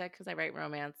romantic because I write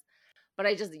romance, but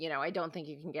I just I don't think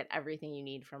you can get everything you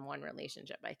need from one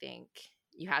relationship. I think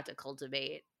you have to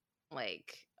cultivate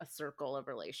like a circle of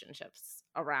relationships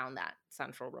around that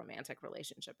central romantic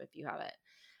relationship if you have it.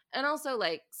 And also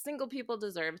like single people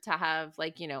deserve to have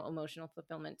like, emotional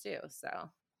fulfillment too. So,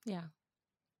 Yeah.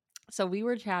 So we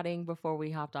were chatting before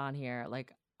we hopped on here.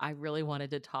 Like, I really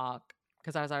wanted to talk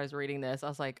because as I was reading this, I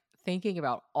was like thinking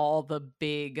about all the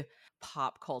big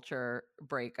pop culture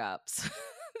breakups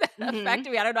that mhm.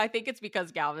 affected me. I don't know. I think it's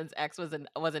because Galvin's ex was an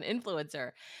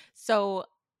influencer. So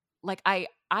like I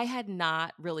had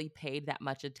not really paid that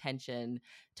much attention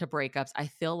to breakups. I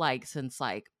feel like since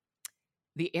like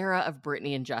the era of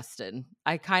Britney and Justin.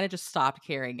 I kinda just stopped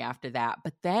caring after that,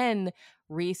 but then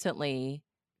recently,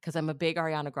 because 'cause I'm a big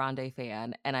Ariana Grande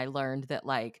fan, and I learned that,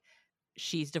 like,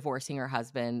 she's divorcing her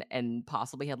husband and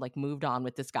possibly had, like, moved on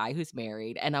with this guy who's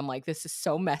married, and I'm like, "This is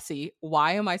so messy.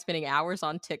 Why am I spending hours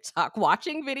on TikTok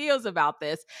watching videos about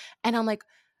this?" And I'm like,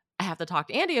 "I have to talk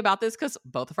to Andie about this because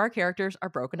both of our characters are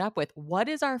broken up with." What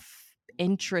is our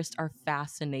interest, our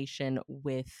fascination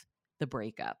with the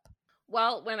breakup?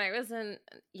 Well, when I was in,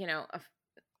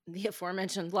 the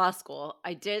aforementioned law school,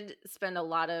 I did spend a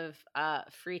lot of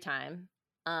free time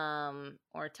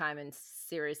or time in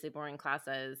seriously boring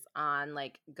classes on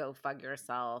like go fug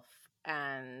yourself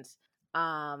and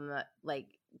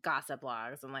like gossip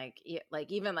blogs and like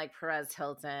like even like Perez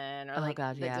Hilton or Oh like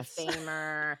god, the yes.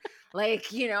 Defamer. Like,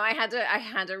 I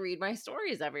had to read my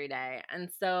stories every day. And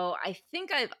so I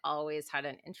think I've always had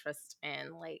an interest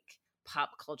in like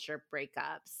pop culture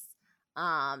breakups.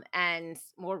 And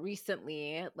more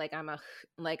recently, like I'm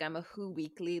a Who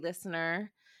Weekly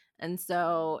listener. And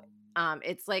so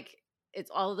it's like it's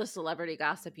all the celebrity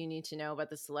gossip you need to know about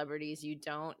the celebrities you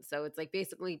don't. So it's like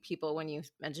basically people when you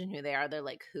mention who they are, they're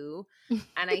like who.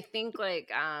 And I think like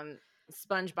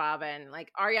SpongeBob and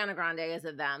like Ariana Grande is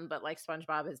a them, but like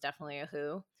SpongeBob is definitely a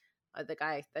who. The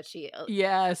guy that she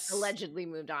Yes. allegedly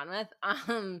moved on with.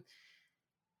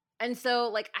 And so,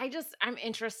 like, I'm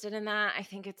interested in that. I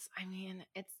think it's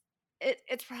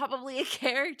probably a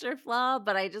character flaw,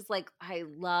 but I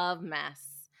love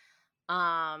mess.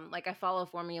 Like I follow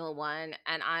Formula One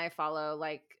and I follow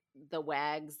like the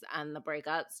wags and the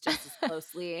breakups just as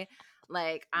closely.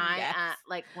 Like Yes.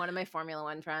 like one of my Formula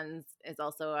One friends is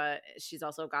also she's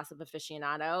also a gossip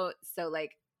aficionado. So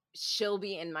like she'll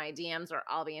be in my DMs or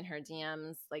I'll be in her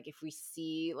DMs. Like if we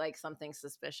see like something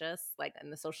suspicious, like in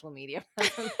the social media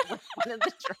presence of like one of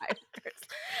the drivers,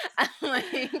 and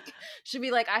like she'll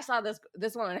be like, I saw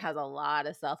this woman has a lot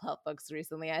of self-help books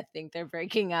recently. I think they're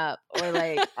breaking up. Or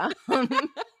like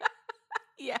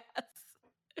Yes.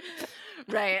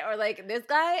 right. Or like this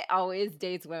guy always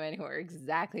dates women who are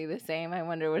exactly the same. I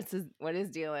wonder what his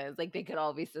deal is. Like they could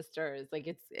all be sisters. Like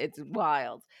it's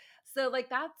wild. So like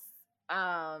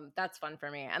that's fun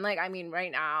for me. And like I mean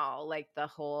right now, like the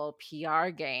whole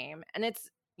PR game and it's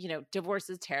divorce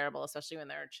is terrible, especially when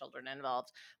there are children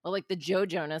involved. But like the Joe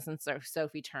Jonas and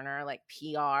Sophie Turner like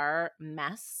PR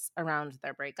mess around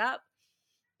their breakup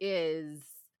is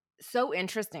so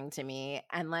interesting to me,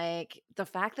 and, like, the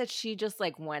fact that she just,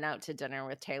 like, went out to dinner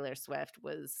with Taylor Swift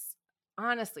was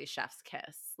honestly chef's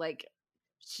kiss. Like,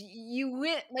 she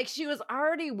was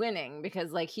already winning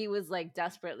because, like, he was, like,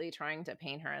 desperately trying to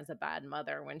paint her as a bad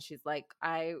mother when she's like,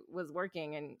 "I was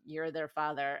working and you're their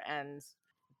father, and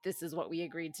this is what we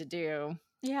agreed to do."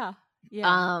 Yeah.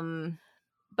 Yeah. Um,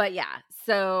 but yeah,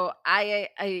 so I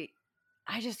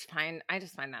just find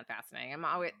that fascinating.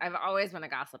 I've always been a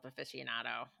gossip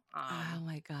aficionado. Oh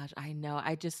my gosh, I know.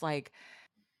 I just like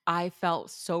I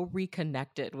felt so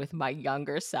reconnected with my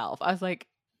younger self. I was like,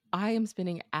 I am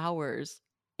spending hours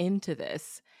into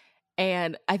this.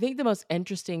 And I think the most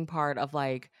interesting part of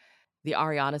like the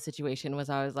Ariana situation was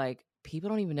I was like, people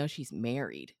don't even know she's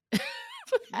married.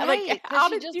 Like, Right, because how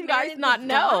she did just you guys married this not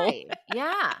know? guy.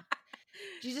 Yeah.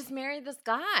 She just married this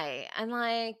guy. And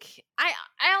like I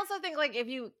also think like if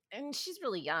you and she's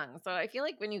really young. So I feel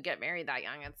like when you get married that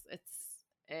young,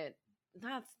 it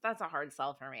that's a hard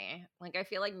sell for me. Like, I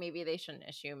feel like maybe they shouldn't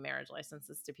issue marriage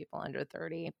licenses to people under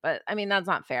 30, but I mean, that's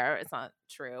not fair. It's not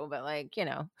true, but like,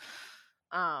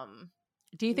 um,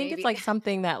 Do you think it's, maybe. like,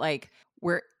 something that, like,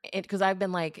 we're because I've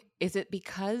been like, is it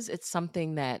because it's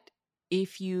something that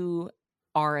if you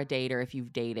are a dater, if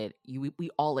you've dated, we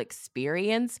all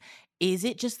experience? Is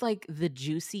it just, like, the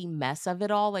juicy mess of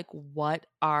it all? Like, what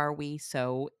are we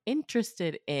so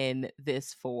interested in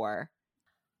this for?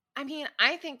 I mean,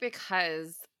 I think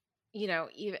because,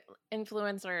 even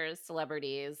influencers,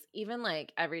 celebrities, even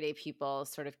like everyday people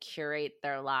sort of curate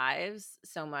their lives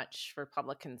so much for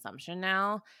public consumption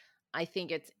now. I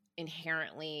think it's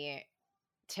inherently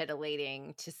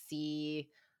titillating to see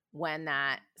when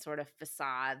that sort of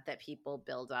facade that people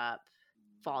build up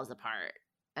falls apart.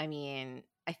 I mean,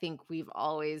 I think we've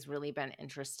always really been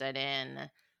interested in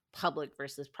public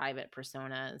versus private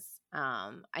personas.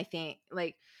 I think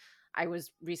like I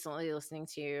was recently listening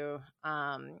to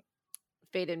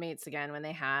Fated Mates again when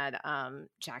they had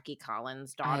Jackie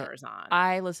Collins' I daughters on.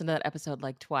 I listened to that episode,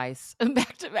 like, twice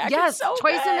back to back. It's Yes, so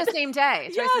twice in the good. same day,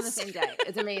 twice in the Yes. same day.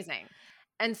 It's amazing.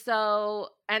 And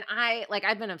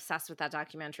I've been obsessed with that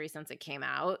documentary since it came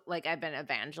out. Like, I've been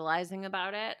evangelizing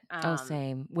about it. Oh,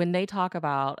 same. When they talk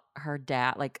about her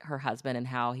dad, like, her husband and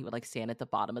how he would, like, stand at the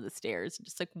bottom of the stairs and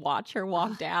just, like, watch her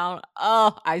walk down.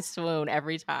 Oh, I swoon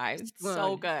every time.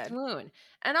 So Swoon, good. swoon.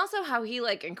 And also how he,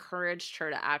 like, encouraged her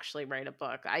to actually write a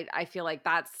book. I feel like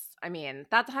that's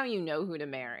how you know who to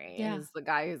marry, Yeah. is the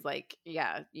guy who's like,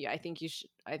 "Yeah, yeah, I think you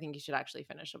should actually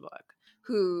finish a book."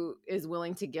 Who is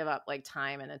willing to give up, like,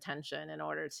 time and attention in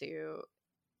order to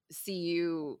see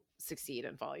you succeed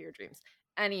and follow your dreams.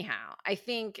 Anyhow,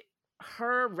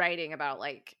 her writing about,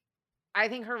 like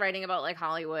her writing about, like,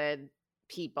 Hollywood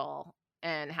people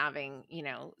and having,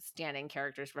 standing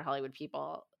characters for Hollywood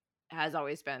people has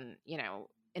always been,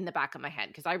 in the back of my head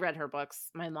because I read her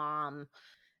books. My mom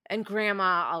and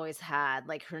grandma always had,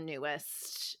 like, her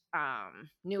newest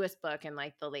book in,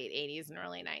 like, the late '80s and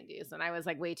early '90s, and I was,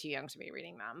 like, way too young to be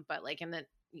reading them, but, like, in the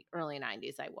early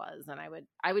 '90s, I was, and I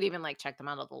would even, like, check them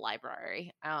out at the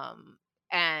library,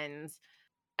 and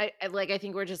I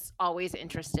think we're just always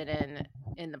interested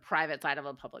in the private side of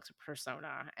a public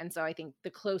persona, and so I think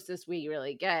the closest we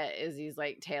really get is these,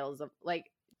 like, tales of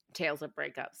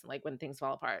breakups, like, when things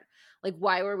fall apart. Like,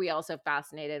 why were we also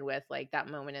fascinated with, like, that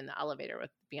moment in the elevator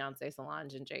with Beyoncé,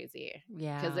 Solange, and Jay-Z?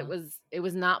 Because Yeah. it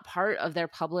was not part of their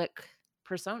public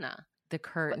persona. The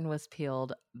But curtain was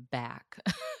peeled back.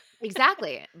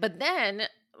 exactly. But then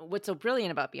what's so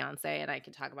brilliant about Beyoncé, and I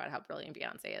can talk about how brilliant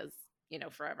Beyoncé is,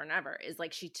 forever and ever, is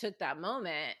like she took that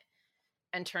moment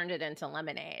and turned it into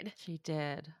lemonade. She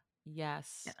did.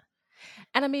 Yes. Yeah.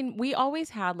 And I mean, we always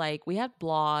had like we had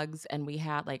blogs and we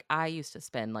had like I used to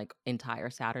spend like entire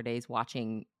Saturdays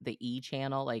watching the E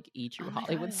channel, like E True Oh my god,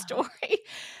 Hollywood Story.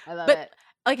 I love But it.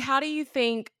 like how do you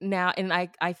think now and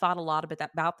I thought a lot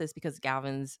about this because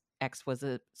Gavin's ex was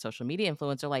a social media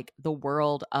influencer, like the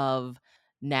world of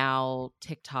now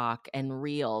TikTok and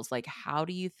Reels, like how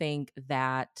do you think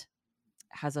that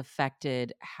has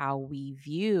affected how we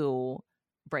view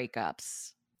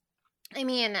breakups? I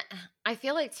mean, I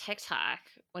feel like TikTok,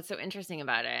 what's so interesting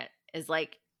about it is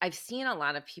like I've seen a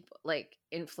lot of people like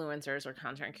influencers or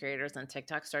content creators on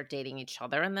TikTok start dating each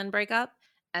other and then break up.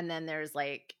 And then there's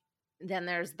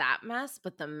that mess,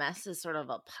 but the mess is sort of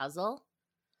a puzzle.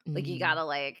 Like Mm, you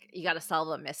gotta solve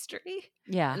a mystery.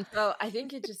 yeah. And so I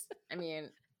think I mean,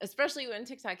 especially when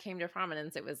TikTok came to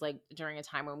prominence, it was like during a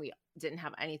time when we didn't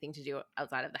have anything to do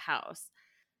outside of the house.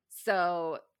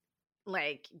 So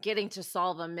like, getting to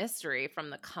solve a mystery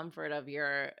from the comfort of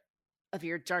your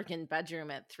darkened bedroom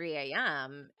at 3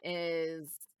 a.m.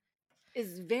 is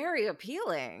very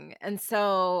appealing, and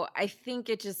so I think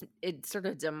it sort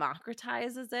of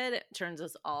democratizes it. It turns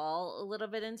us all a little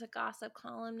bit into gossip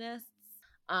columnists.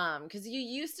 Because you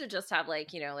used to just have,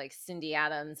 like, like Cindy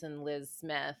Adams and Liz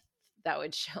Smith that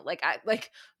would show like,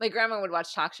 my grandma would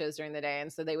watch talk shows during the day,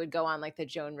 and so they would go on, like, the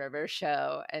Joan Rivers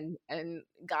show and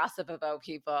gossip about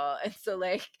people, and so,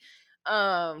 like,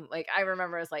 I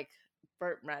remember it's like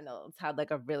Burt Reynolds had,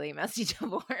 like, a really messy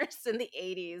divorce in the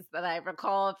 '80s that I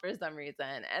recall for some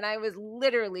reason, and I was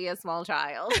literally a small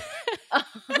child.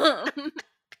 Um,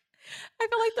 I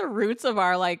feel like the roots of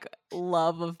our, like,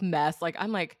 love of mess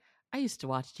I'm like, I used to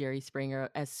watch Jerry Springer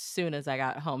as soon as I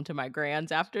got home to my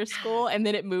grand's after school, and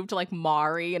then it moved to, like,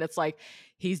 Maury, and it's like,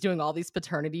 he's doing all these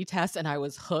paternity tests, and I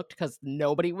was hooked because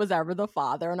nobody was ever the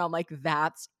father, and I'm like,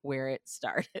 that's where it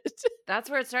started. That's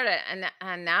where it started,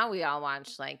 and now we all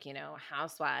watch, like,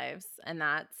 Housewives, and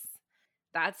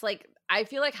that's like I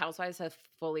feel like Housewives have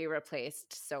fully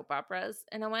replaced soap operas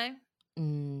in a way.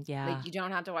 Yeah. Like, you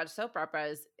don't have to watch soap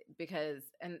operas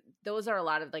because and those are a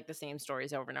lot of, like, the same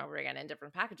stories over and over again in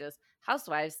different packages.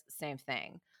 Housewives, same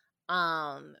thing.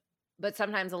 Um, but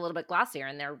sometimes a little bit glossier,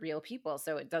 and they're real people,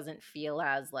 so it doesn't feel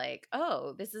as like,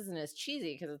 "Oh, this isn't as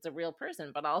cheesy because it's a real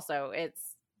person," but also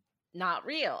it's not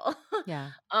real.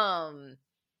 Yeah. Um,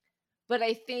 but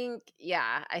I think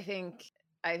yeah, I think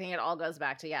it all goes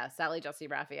back to, yeah, Sally Jessy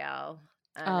Raphael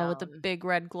and, Oh, with the big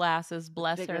red glasses, with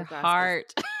the bless big her red glasses.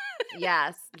 heart.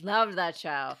 Yes, loved that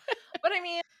show. But I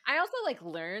mean, I also, like,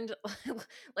 learned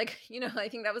like, I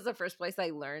think that was the first place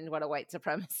I learned what a white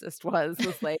supremacist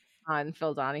was, like, on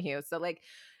Phil Donahue. So, like,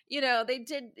 they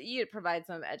did provide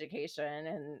some education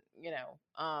and,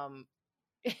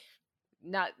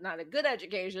 not a good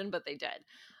education, but they did.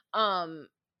 Um,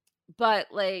 but,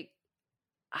 like,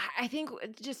 I think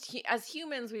just as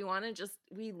humans, we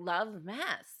love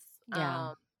mess. Yeah.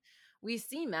 We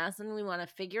see mess and we wanna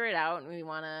figure it out, and we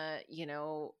wanna,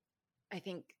 I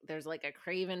think there's, like, a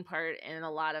craven part in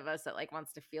a lot of us that, like,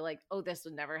 wants to feel like, "Oh, this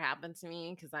would never happen to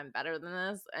me because 'cause I'm better than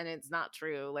this," and it's not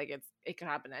true, like, it could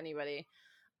happen to anybody.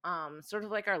 Sort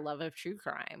of like our love of true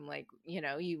crime, like,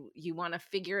 you wanna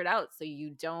figure it out so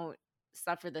you don't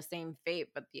suffer the same fate,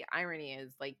 but the irony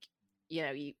is, like,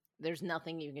 you there's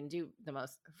nothing you can do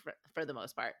for the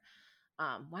most part.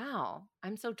 Wow,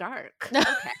 I'm so dark.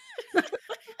 Okay.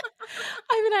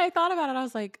 I mean, I thought about it, I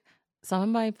was like, some of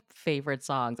my favorite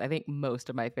songs, I think most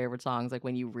of my favorite songs, like,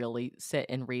 when you really sit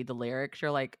and read the lyrics,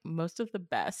 you're like, most of the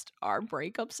best are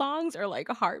breakup songs or, like,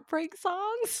 heartbreak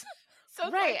songs. So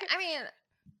it's Right, like I mean,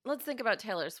 let's think about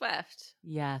Taylor Swift.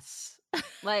 yes.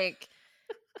 Like,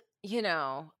 you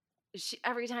know,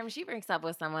 every time she breaks up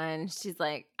with someone, she's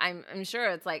like, I'm sure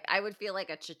it's like I would feel like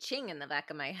a cha-ching in the back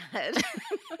of my head.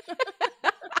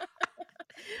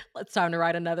 It's time to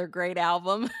write another great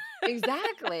album.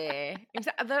 Exactly.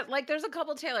 Like, there's a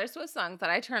couple Taylor Swift songs that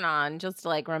I turn on just to,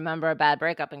 like, remember a bad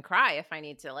breakup and cry if I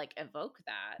need to, like, evoke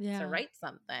that to Yeah, write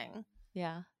something.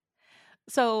 yeah.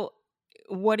 So,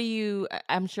 what do you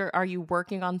I'm sure are you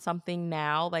working on something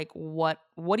now? Like, what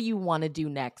do you wanna do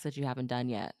next that you haven't done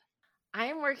yet? I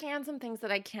am working on some things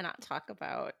that I cannot talk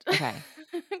about Okay.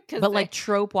 because But, they like,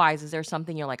 trope-wise, is there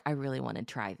something you're like, "I really wanna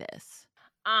try this?"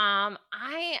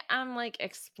 I am, like,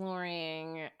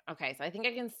 exploring okay, so I think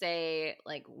I can say,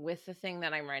 like, with the thing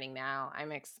that I'm writing now,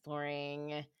 I'm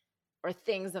exploring or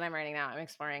things that I'm writing now, I'm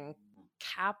exploring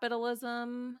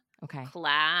capitalism, Okay.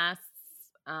 class,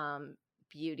 um,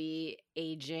 beauty,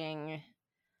 aging,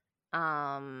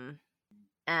 um,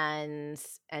 and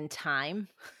time.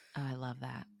 Oh, I love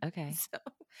that. Okay. So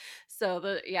so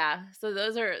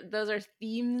those are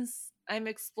themes I'm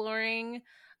exploring,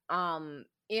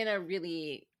 in a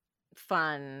really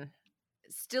fun,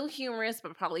 still humorous,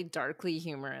 but probably darkly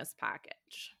humorous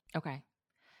package. Okay.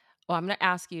 Well, I'm gonna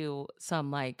ask you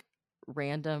some, like,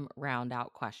 random round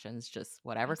out questions, just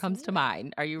whatever comes to Absolutely.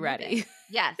 mind. Are you Love it. ready?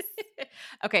 Yes.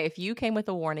 Okay, if you came with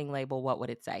a warning label, what would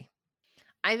it say?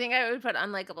 I think I would put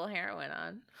unlikable heroine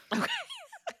on. Okay.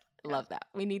 Yeah. Love that.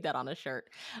 We need that on a shirt.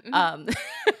 Mhm. Um,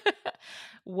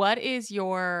 what is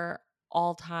your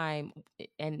all-time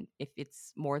and if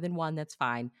it's more than one, that's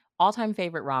fine, all-time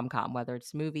favorite rom-com, whether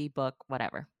it's movie, book,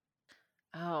 whatever?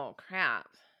 Oh,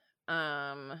 crap.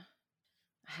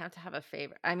 I have to have a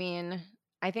favorite. I mean,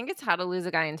 I think it's How to Lose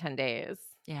a Guy in 10 Days.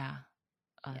 Yeah.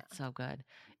 Oh, Yeah. it's so good.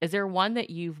 Is there one that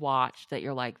you've watched that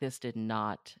you're like, "This did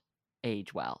not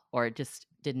age well," or it just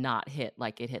did not hit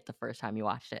like it hit the first time you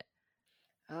watched it?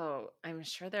 Oh, I'm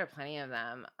sure there are plenty of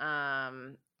them.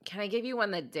 Can I give you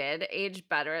one that did age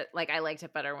better? Like, I liked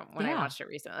it better when I Yeah. watched it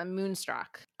recently.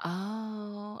 Moonstruck.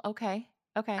 Oh, okay.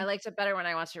 I Okay. liked it better when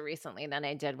I watched it recently than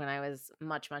I did when I was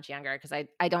much, much younger because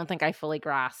I don't think I fully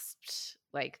grasped,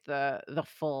 like, the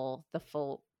full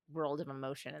world of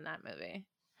emotion in that movie.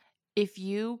 If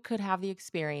you could have the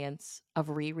experience of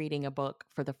rereading a book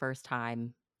for the first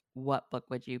time, what book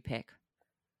would you pick?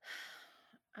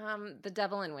 The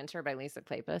Devil in Winter by Lisa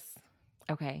Kleypas.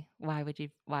 Okay. Why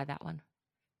that one?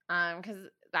 Because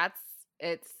that's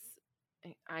it's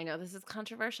I know this is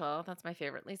controversial. That's my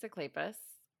favorite Lisa Kleypas.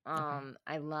 Okay.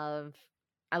 I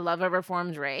love a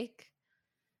reformed rake.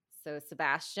 So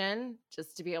Sebastian,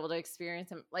 just to be able to experience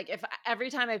him, like if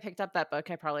every time I picked up that book,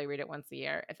 I probably read it once a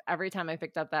year. If every time I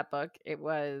picked up that book, it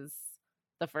was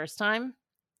the first time,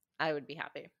 I would be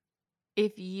happy.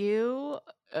 If you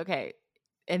okay,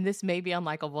 and this may be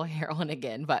unlikable heroine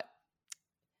again, but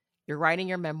you're writing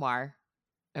your memoir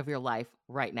of your life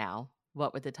right now,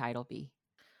 what would the title be?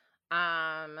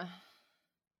 Um,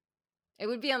 it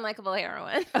would be unlikable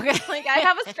heroine. Okay. Like I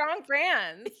have a strong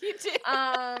brand. You do.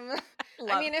 Um,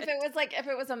 I Love mean, if it. it was like if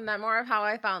it was a memoir of how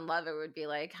I found love, it would be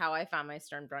like How I Found My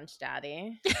Stern Brunch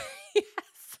Daddy. Yes.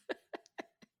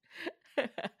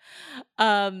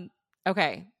 Um,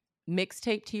 okay.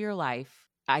 Mixtape to your life.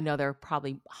 I know there are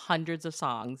probably hundreds of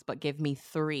songs, but give me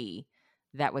 3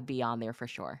 that would be on there for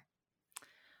sure.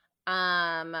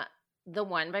 Um, the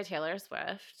one by Taylor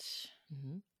Swift.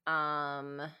 Mhm.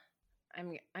 Um,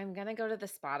 I'm gonna go to the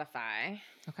Spotify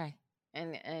Okay.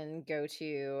 and go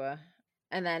to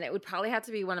and then it would probably have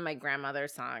to be one of my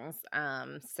grandmother's songs.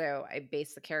 So I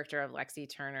based the character of Lexi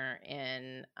Turner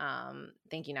in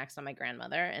Thank You Next on my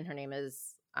grandmother, and her name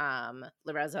is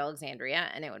Loreza Alexandria,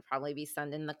 and it would probably be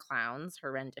Send in the Clowns,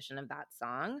 her rendition of that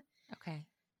song. Okay.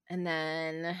 And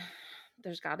then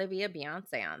there's gotta be a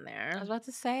Beyonce on I was there. about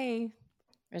to say,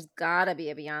 There's gotta be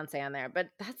a Beyonce on there, but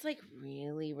that's like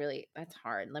really, really that's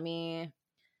hard. I'm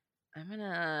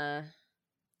gonna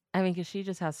I mean, because she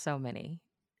just has so many.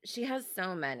 she has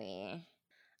so many.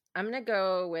 I'm gonna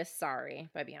go with Sorry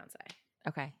by Beyonce.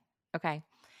 Okay. Okay.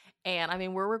 And I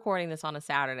mean, we're recording this on a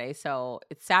Saturday, so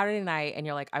it's Saturday night and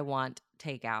you're like, "I want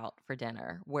takeout for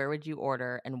dinner." Where would you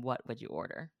order and what would you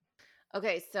order?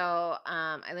 Okay, so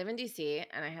I live in DC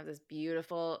and I have this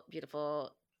beautiful,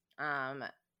 beautiful um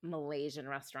Malaysian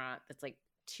restaurant that's like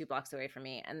 2 blocks away from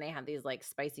me, and they have these like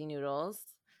spicy noodles.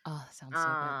 Oh, that sounds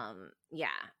so good. Yeah,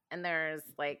 and there's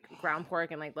like ground pork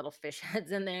and like little fish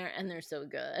heads in there, and they're so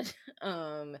good.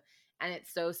 Um, and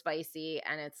it's so spicy,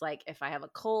 and it's like if I have a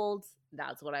cold,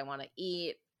 that's what I want to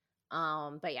eat.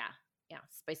 But yeah, yeah,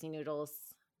 spicy noodles.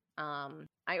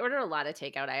 I order a lot of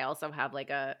takeout. I also have like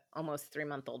a almost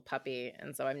 3-month-old puppy,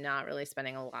 and so I'm not really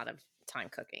spending a lot of time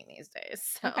cooking these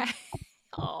days. So Okay.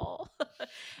 Oh.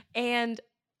 And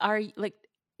are you like,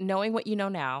 knowing what you know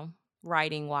now,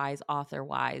 writing wise, author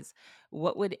wise,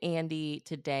 what would Andy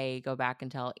today go back and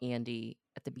tell Andy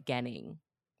at the beginning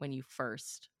when you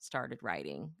first started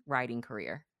writing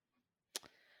career?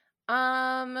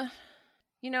 um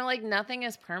like nothing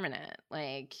is permanent.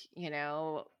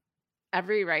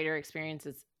 Every writer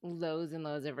experiences loads and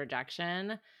loads of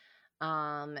rejection.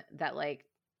 That like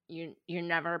you're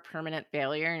never a permanent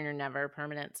failure and you're never a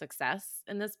permanent success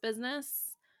in this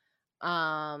business.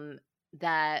 Um,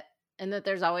 that and that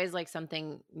there's always like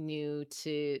something new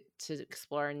to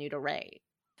explore and new to write.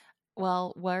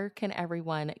 Well, where can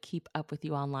everyone keep up with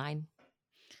you online?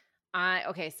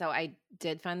 So I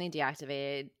did finally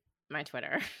deactivate my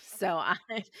Twitter. So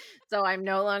I'm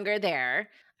no longer there.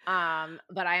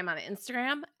 But I am on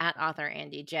Instagram at author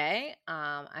Andie J.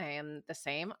 I am the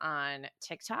same on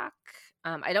TikTok.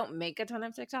 I don't make a ton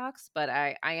of TikToks, but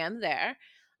I am there.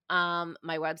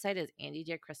 My website is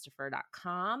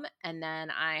andiejchristopher.com. And then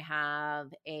I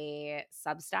have a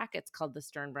Substack. It's called the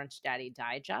Stern Brunch Daddy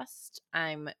Digest.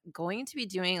 I'm going to be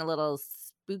doing a little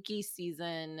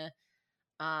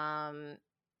um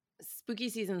spooky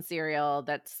season serial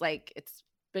that's like it's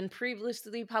been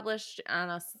previously published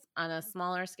on on a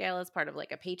smaller scale as part of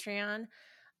like a Patreon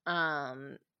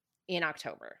um in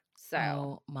October. So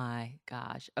Oh my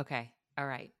gosh. Okay. All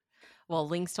right. Well,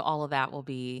 links to all of that will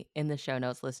be in the show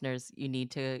notes, listeners. You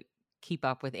need to keep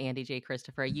up with Andy J.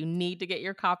 Christopher. You need to get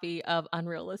your copy of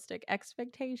Unrealistic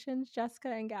Expectations, Jessica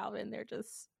and Galvin. They're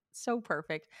just so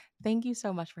perfect. Thank you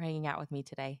so much for hanging out with me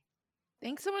today.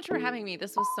 thanks so much for having me.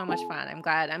 This was so much fun. I'm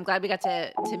glad we got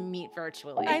to meet I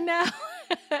virtually. know.